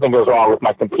 so when something goes wrong with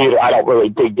my computer, I don't really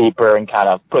dig deeper and kind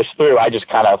of push through. I just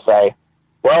kind of say,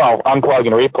 well, I'll unplug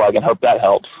and replug and hope that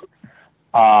helps.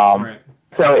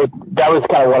 So that was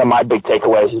kind of one of my big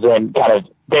takeaways, is then kind of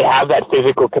they have that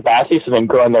physical capacity, so then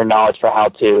growing their knowledge for how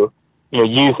to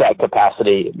use that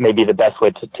capacity may be the best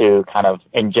way to kind of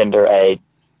engender a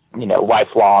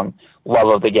lifelong love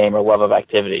of the game or love of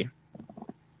activity.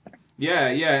 Yeah,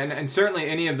 and certainly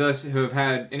any of us who have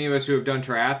done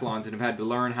triathlons and have had to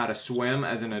learn how to swim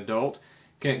as an adult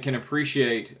can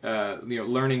appreciate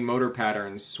learning motor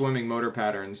patterns, swimming motor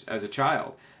patterns as a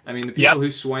child. I mean, the people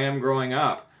who swam growing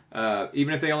up,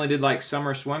 even if they only did like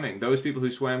summer swimming, those people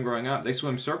who swam growing up, they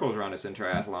swim circles around us in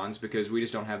triathlons because we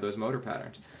just don't have those motor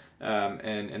patterns,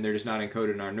 and they're just not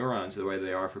encoded in our neurons the way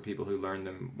they are for people who learned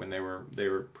them when they were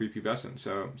prepubescent.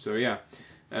 So yeah.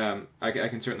 I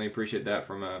can certainly appreciate that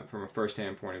from a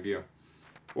first-hand point of view.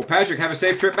 Well, Patrick, have a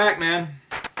safe trip back, man.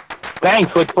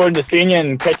 Thanks. Look forward to seeing you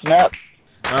and catching up.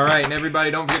 All right, and everybody,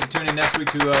 don't forget to tune in next week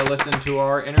to listen to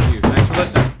our interview. Thanks for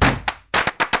listening.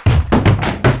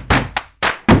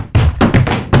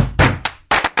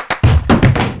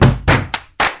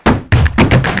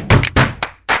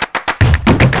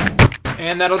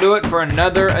 And that'll do it for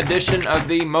another edition of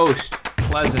the Most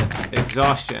Pleasant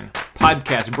Exhaustion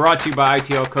podcast, brought to you by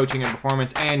ITL Coaching and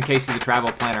Performance and Casey the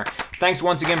Travel Planner. Thanks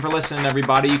once again for listening,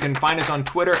 everybody. You can find us on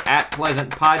Twitter @Pleasant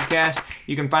Podcast.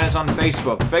 You can find us on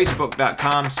Facebook,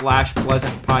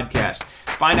 facebook.com/Pleasant Podcast.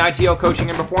 Find ITL Coaching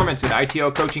and Performance at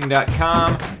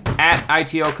itlcoaching.com,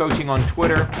 @ITL Coaching on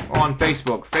Twitter, or on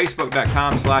Facebook,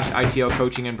 facebook.com/ITL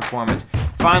Coaching and Performance.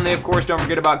 Finally, of course, don't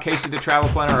forget about Casey the Travel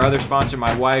Planner, our other sponsor,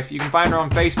 my wife. You can find her on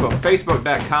Facebook,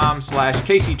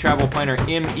 facebook.com/Casey Travel Planner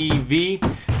MEV.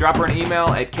 Drop her an email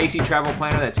at Casey Travel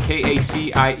Planner, that's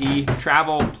KACIE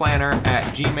Travel Planner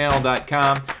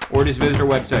 @gmail.com, or just visit her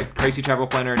website,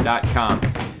 CaseyTravelPlanner.com.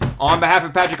 On behalf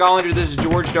of Patrick Ollinger, this is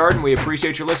George Darden. We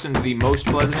appreciate your listening to the Most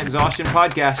Pleasant Exhaustion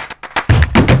Podcast.